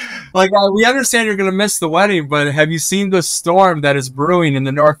 Like, we understand you're going to miss the wedding, but have you seen the storm that is brewing in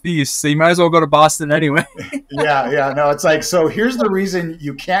the Northeast? So you might as well go to Boston anyway. Yeah. No, it's like, so here's the reason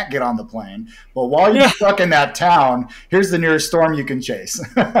you can't get on the plane. But while you're stuck in that town, here's the nearest storm you can chase.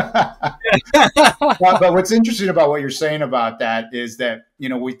 But what's interesting about what you're saying about that is that, you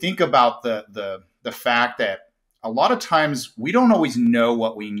know, we think about the fact that a lot of times we don't always know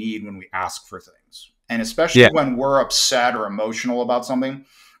what we need when we ask for things. And especially when we're upset or emotional about something,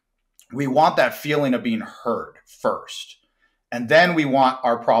 we want that feeling of being heard first. And then we want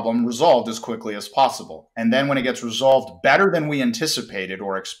our problem resolved as quickly as possible. And then when it gets resolved better than we anticipated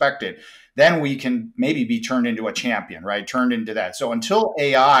or expected, then we can maybe be turned into a champion, right? Turned into that. So until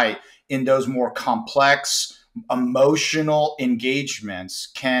AI in those more complex emotional engagements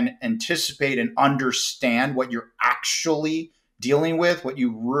can anticipate and understand what you're actually dealing with, what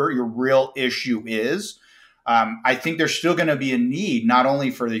your real issue is, I think there's still going to be a need not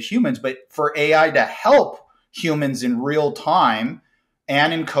only for the humans, but for AI to help humans in real time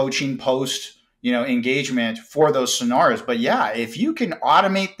and in coaching post, engagement for those scenarios. But yeah, if you can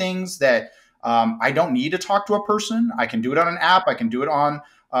automate things that I don't need to talk to a person, I can do it on an app, I can do it on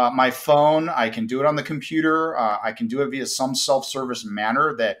my phone, I can do it on the computer, I can do it via some self-service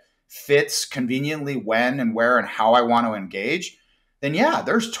manner that fits conveniently when and where and how I want to engage, then yeah,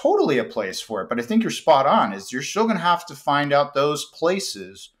 there's totally a place for it. But I think you're spot on, is you're still going to have to find out those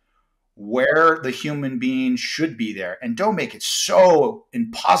places where the human being should be there, and don't make it so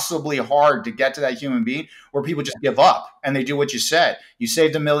impossibly hard to get to that human being where people just give up and they do what you said. You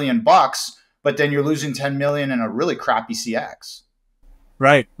saved $1 million, but then you're losing 10 million in a really crappy CX.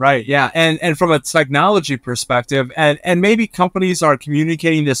 Right, right. Yeah. And from a technology perspective, and maybe companies are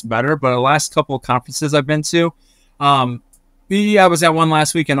communicating this better, but the last couple of conferences I've been to, I was at one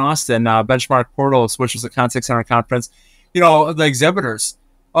last week in Austin, Benchmark Portals, which was a contact center conference. The exhibitors,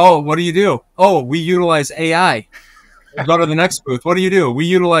 oh, what do you do? Oh, we utilize AI. Go to the next booth. What do you do? We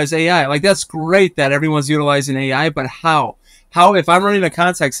utilize AI. Like, that's great that everyone's utilizing AI, but how? How, if I'm running a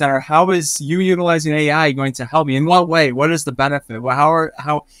contact center, how is you utilizing AI going to help me? In what way? What is the benefit? Well,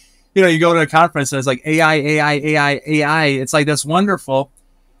 how, you go to a conference and it's like AI, AI, AI, AI. It's like, that's wonderful.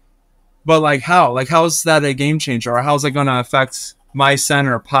 But like, how? Like, how is that a game changer? Or how is it going to affect my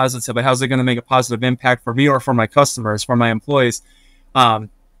center positively? How is it going to make a positive impact for me or for my customers, for my employees?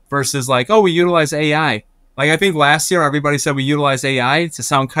 Versus like, oh, we utilize AI. Like, I think last year everybody said we utilize AI to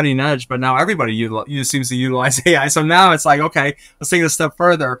sound cutting edge, but now everybody seems to utilize AI. So now it's like, okay, let's take it a step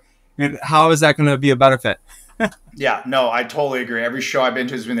further. And how is that going to be a benefit? Yeah, no, I totally agree. Every show I've been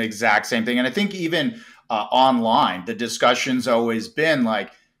to has been the exact same thing. And I think even online, the discussion's always been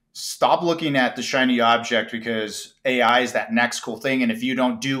like, stop looking at the shiny object because AI is that next cool thing. And if you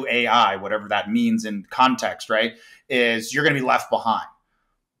don't do AI, whatever that means in context, right, is you're going to be left behind.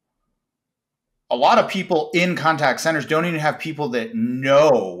 A lot of people in contact centers don't even have people that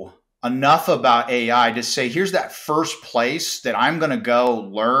know enough about AI to say, here's that first place that I'm going to go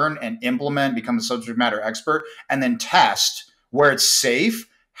learn and implement, become a subject matter expert, and then test where it's safe,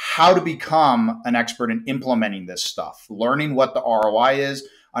 how to become an expert in implementing this stuff, learning what the ROI is,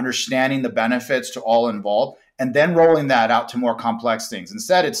 understanding the benefits to all involved, and then rolling that out to more complex things.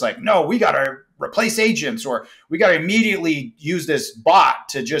 Instead, it's like, no, we got to replace agents, or we got to immediately use this bot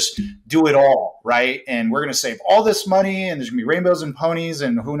to just do it all, right? And we're going to save all this money, and there's going to be rainbows and ponies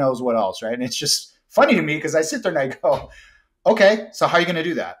and who knows what else, right? And it's just funny to me because I sit there and I go, okay, so how are you going to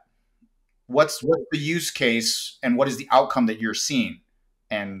do that? What's the use case and what is the outcome that you're seeing?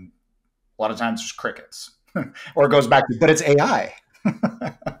 And a lot of times there's crickets or it goes back to, but it's AI.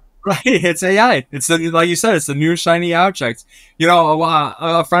 Right, it's AI. It's like you said, it's the new shiny object.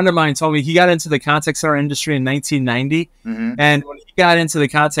 A friend of mine told me he got into the contact center industry in 1990, and when he got into the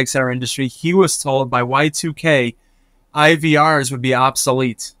contact center industry, he was told by Y2K IVRs would be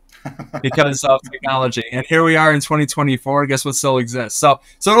obsolete because of technology. And here we are in 2024. Guess what still exists? So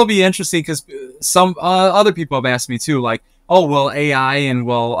it'll be interesting because some other people have asked me too, like, oh, will AI and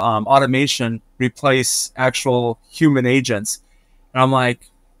will automation replace actual human agents? And I'm like,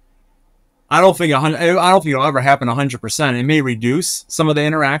 I don't think it'll ever happen 100%. It may reduce some of the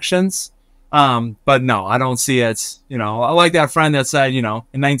interactions, but no, I don't see it. I like that friend that said, in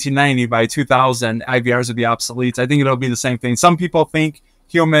 1990 by 2000 IVRs would be obsolete. I think it'll be the same thing. Some people think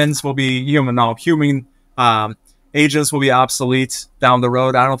human agents will be obsolete down the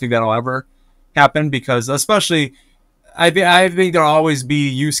road. I don't think that'll ever happen because, especially, I think there'll always be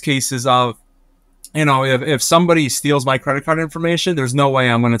use cases of, if somebody steals my credit card information, there's no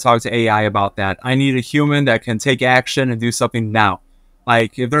way I'm going to talk to AI about that. I need a human that can take action and do something now.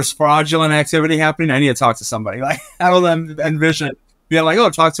 Like, if there's fraudulent activity happening, I need to talk to somebody. Like, I will envision being like, oh,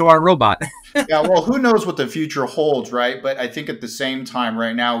 talk to our robot. Yeah, well, who knows what the future holds, right? But I think at the same time,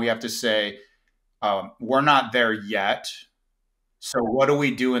 right now, we have to say, we're not there yet. So what do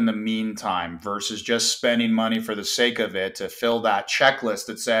we do in the meantime versus just spending money for the sake of it to fill that checklist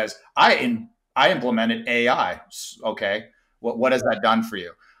that says, I implemented AI. Okay, what has that done for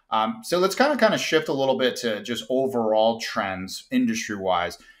you? So let's kind of shift a little bit to just overall trends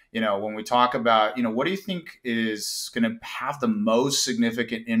industry-wise. When we talk about, what do you think is going to have the most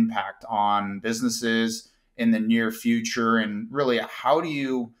significant impact on businesses in the near future? And really, how do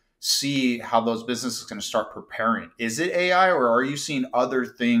you see how those businesses are going to start preparing? Is it AI, or are you seeing other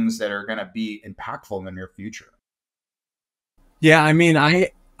things that are going to be impactful in the near future? Yeah, I mean,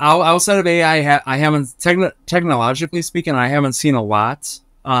 outside of AI, I haven't, technologically speaking, I haven't seen a lot.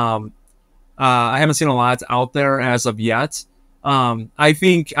 I haven't seen a lot out there as of yet. I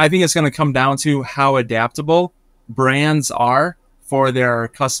think it's going to come down to how adaptable brands are for their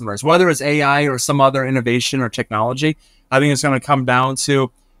customers, whether it's AI or some other innovation or technology. I think it's going to come down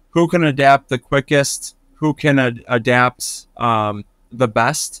to who can adapt the quickest, who can adapt the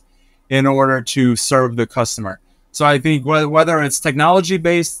best in order to serve the customer. So I think whether it's technology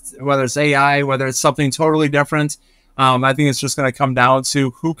based, whether it's AI, whether it's something totally different, I think it's just going to come down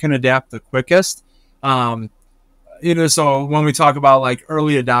to who can adapt the quickest. So when we talk about like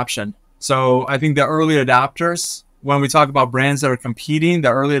early adoption, so I think the early adopters, when we talk about brands that are competing, the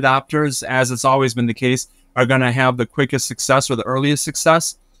early adopters, as it's always been the case, are going to have the quickest success or the earliest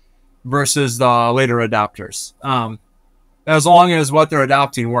success versus the later adopters. As long as what they're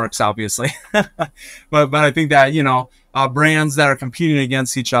adopting works, obviously. but I think that, brands that are competing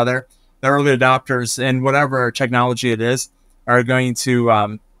against each other, the early adopters and whatever technology it is, are going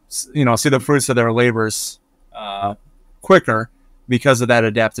to, see the fruits of their labors quicker because of that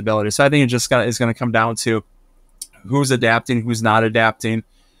adaptability. So I think it just is going to come down to who's adapting, who's not adapting,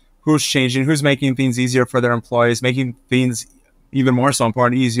 who's changing, who's making things easier for their employees, making things even more so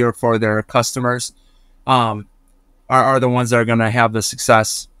important, easier for their customers. Are the ones that are going to have the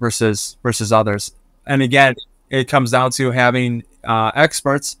success versus others. And again, it comes down to having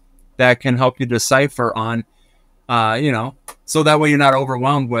experts that can help you decipher on, so that way you're not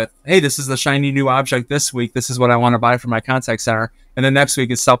overwhelmed with, hey, this is the shiny new object this week. This is what I want to buy for my contact center. And then next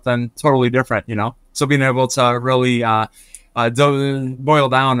week is something totally different, So being able to really boil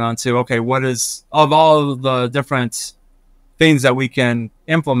down onto, okay, what is, of all the different things that we can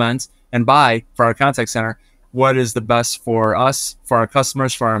implement and buy for our contact center, what is the best for us, for our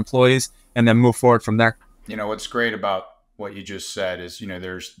customers, for our employees, and then move forward from there. What's great about what you just said is,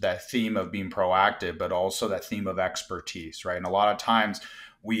 there's that theme of being proactive, but also that theme of expertise, right? And a lot of times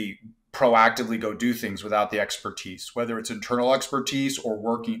we proactively go do things without the expertise, whether it's internal expertise or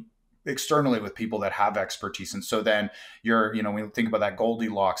working externally with people that have expertise. And so then when you think about that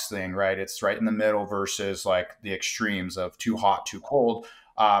Goldilocks thing, right? It's right in the middle versus like the extremes of too hot, too cold.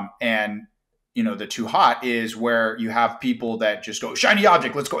 The too hot is where you have people that just go, shiny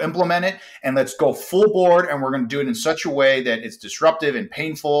object, let's go implement it and let's go full board. And we're going to do it in such a way that it's disruptive and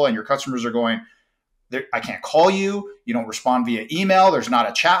painful. And your customers are going, I can't call you. You don't respond via email. There's not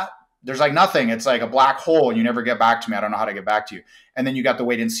a chat. There's like nothing. It's like a black hole and you never get back to me. I don't know how to get back to you. And then you got the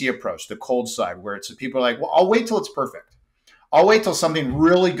wait and see approach, the cold side, where it's people are like, well, I'll wait till it's perfect. I'll wait till something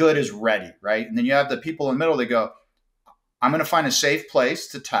really good is ready, right? And then you have the people in the middle that go, I'm going to find a safe place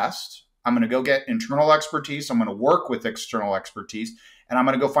to test. I'm going to go get internal expertise. I'm going to work with external expertise, and I'm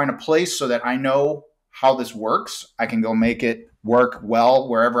going to go find a place so that I know how this works. I can go make it work well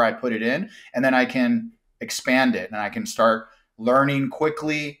wherever I put it in, and then I can expand it and I can start learning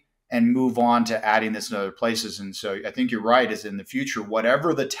quickly and move on to adding this in other places. And so I think you're right, is in the future,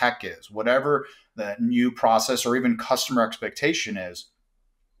 whatever the tech is, whatever the new process or even customer expectation is,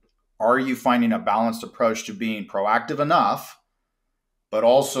 are you finding a balanced approach to being proactive enough, but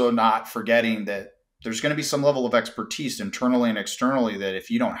also not forgetting that there's going to be some level of expertise internally and externally that if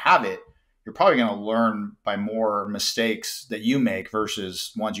you don't have it, you're probably going to learn by more mistakes that you make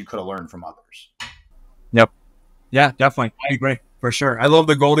versus ones you could have learned from others. Yep. Yeah, definitely. I agree for sure. I love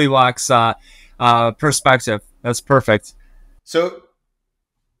the Goldilocks perspective. That's perfect. So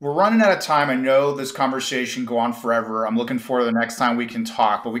we're running out of time. I know this conversation go on forever. I'm looking forward to the next time we can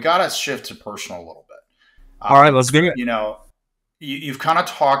talk, but we got to shift to personal a little bit. All right, let's do it. You've kind of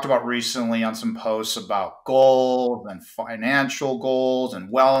talked about recently on some posts about goals and financial goals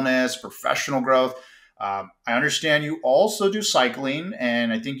and wellness, professional growth. I understand you also do cycling,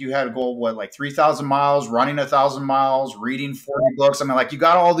 and I think you had a goal, like 3,000 miles, running 1,000 miles, reading 40 books. I mean, like you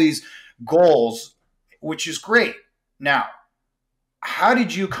got all these goals, which is great. Now, how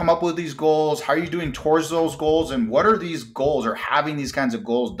did you come up with these goals? How are you doing towards those goals? And what are these goals or having these kinds of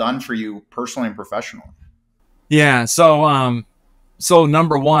goals done for you personally and professionally? Yeah. So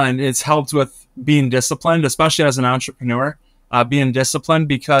number one, it's helped with being disciplined, especially as an entrepreneur, being disciplined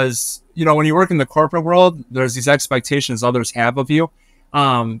because, when you work in the corporate world, there's these expectations others have of you.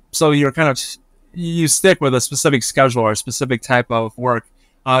 So you stick with a specific schedule or a specific type of work.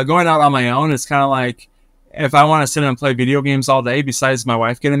 Going out on my own, it's kind of like if I want to sit and play video games all day, besides my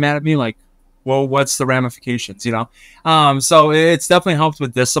wife getting mad at me, like, well, what's the ramifications, So it's definitely helped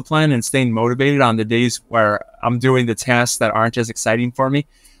with discipline and staying motivated on the days where I'm doing the tasks that aren't as exciting for me.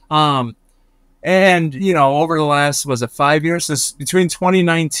 Over the last, 5 years, since between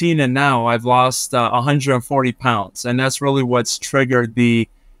 2019 and now, I've lost 140 pounds. And that's really what's triggered the,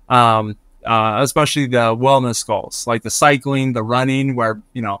 especially the wellness goals, like the cycling, the running, where,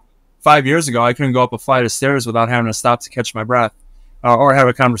 5 years ago, I couldn't go up a flight of stairs without having to stop to catch my breath. Or have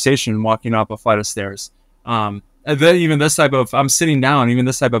a conversation walking up a flight of stairs. even this type of, I'm sitting down, even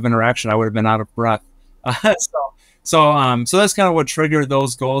this type of interaction, I would have been out of breath. So that's kind of what triggered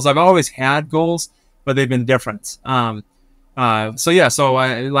those goals. I've always had goals, but they've been different. Last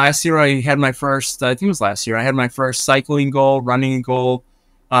year I had my first, I think it was last year, I had my first cycling goal, running goal,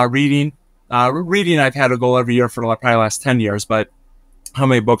 reading. Reading, I've had a goal every year for probably the last 10 years, but how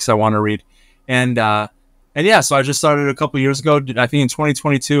many books I want to read. So I just started a couple years ago. I think in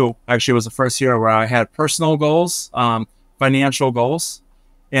 2022 actually was the first year where I had personal goals, financial goals,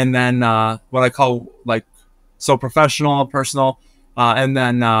 and then what I call professional, personal, and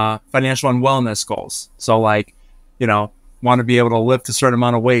then financial and wellness goals. So want to be able to lift a certain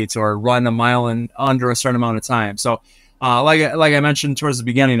amount of weight or run a mile in under a certain amount of time. So like I mentioned towards the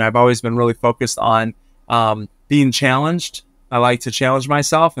beginning, I've always been really focused on being challenged. I like to challenge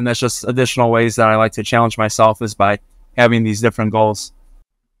myself, and that's just additional ways that I like to challenge myself is by having these different goals.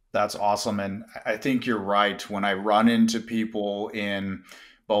 That's awesome. And I think you're right. When I run into people in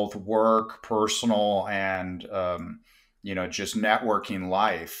both work, personal, and, just networking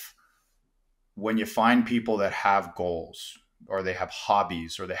life, when you find people that have goals or they have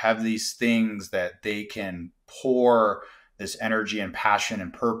hobbies or they have these things that they can pour this energy and passion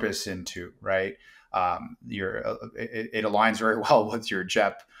and purpose into, right? It aligns very well with your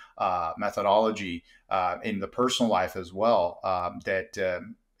JEPPP methodology in the personal life as well.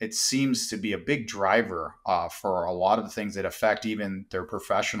 It seems to be a big driver for a lot of the things that affect even their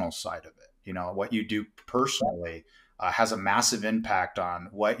professional side of it. What you do personally has a massive impact on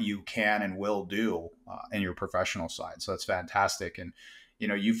what you can and will do in your professional side. So that's fantastic. And,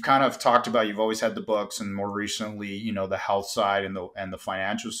 you've kind of talked about, you've always had the books and more recently, the health side and the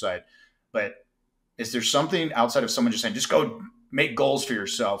financial side. But is there something outside of someone just saying, just go make goals for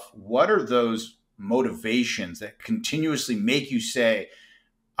yourself? What are those motivations that continuously make you say,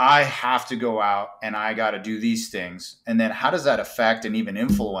 I have to go out and I got to do these things? And then how does that affect and even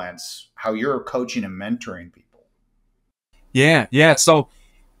influence how you're coaching and mentoring people? Yeah. So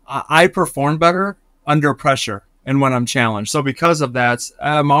I perform better under pressure and when I'm challenged. So because of that,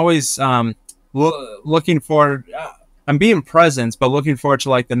 I'm always looking forward. I'm being present, but looking forward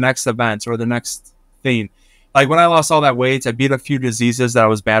to the next event or the next thing. Like when I lost all that weight, I beat a few diseases that I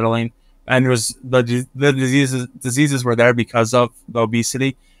was battling, and it was the diseases were there because of the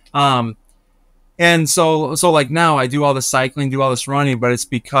obesity. And so now I do all the cycling, do all this running, but it's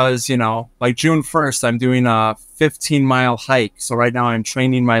because, June 1st, I'm doing a 15-mile hike. So right now I'm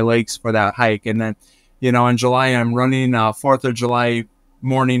training my legs for that hike. And then, in July, I'm running a 4th of July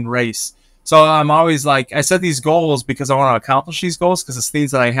morning race. So I'm always I set these goals because I want to accomplish these goals because it's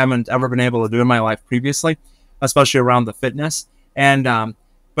things that I haven't ever been able to do in my life previously, especially around the fitness. And,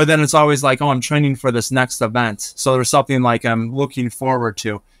 but then it's always I'm training for this next event. So there's something I'm looking forward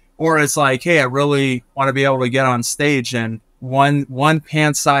to. Or it's hey, I really want to be able to get on stage and one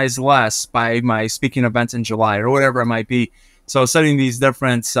pant size less by my speaking event in July or whatever it might be. So setting these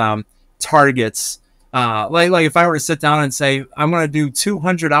different targets, if I were to sit down and say, I'm going to do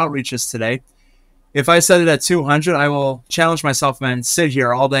 200 outreaches today. If I set it at 200, I will challenge myself and sit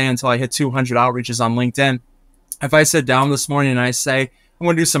here all day until I hit 200 outreaches on LinkedIn. If I sit down this morning and I say, I'm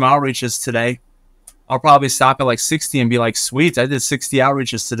going to do some outreaches today, I'll probably stop at 60 and be sweet, I did 60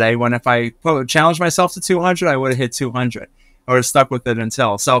 outreaches today. When if I challenge myself to 200, I would have hit 200 or stuck with it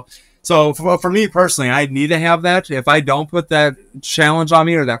until. So for me personally, I need to have that. If I don't put that challenge on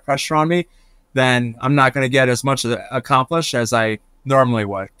me or that pressure on me, then I'm not going to get as much accomplished as I normally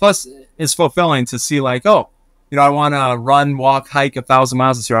would. Plus, it's fulfilling to see I want to run, walk, hike 1,000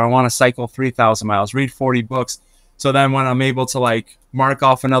 miles this year. I want to cycle 3,000 miles, read 40 books. So then when I'm able to mark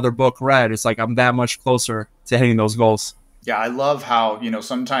off another book read, it's I'm that much closer to hitting those goals. Yeah, I love how,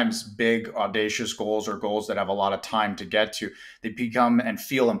 sometimes big, audacious goals or goals that have a lot of time to get to, they become and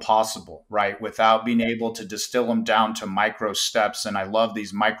feel impossible, right? Without being able to distill them down to micro steps. And I love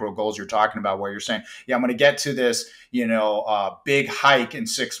these micro goals you're talking about where you're saying, yeah, I'm going to get to this, big hike in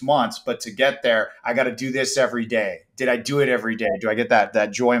 6 months, but to get there, I got to do this every day. Did I do it every day? Do I get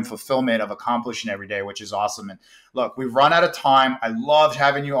that joy and fulfillment of accomplishing every day, which is awesome. And look, we've run out of time. I loved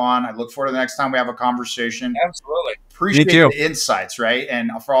having you on. I look forward to the next time we have a conversation. Absolutely. Appreciate the insights, right?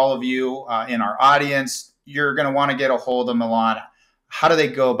 And for all of you in our audience, you're going to want to get a hold of Milan. How do they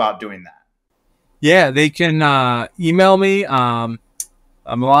go about doing that? Yeah, they can email me, Milan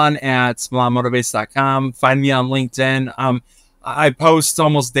at milanmotivates.com. Find me on LinkedIn. I post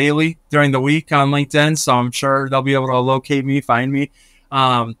almost daily during the week on LinkedIn, so I'm sure they'll be able to locate me, find me.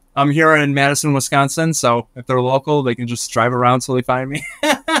 I'm here in Madison, Wisconsin, so if they're local, they can just drive around till they find me.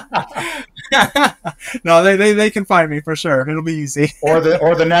 No, they can find me for sure. It'll be easy. or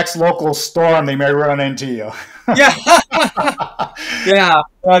the next local storm, they may run into you. Yeah. Yeah.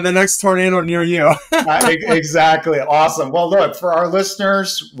 The next tornado near you. Exactly. Awesome. Well, look, for our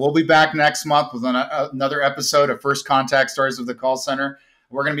listeners, we'll be back next month with another episode of First Contact Stories of the Call Center.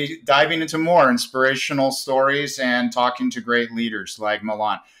 We're going to be diving into more inspirational stories and talking to great leaders like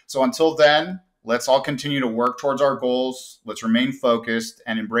Milan. So until then, let's all continue to work towards our goals. Let's remain focused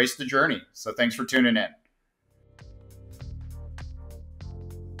and embrace the journey. So thanks for tuning in.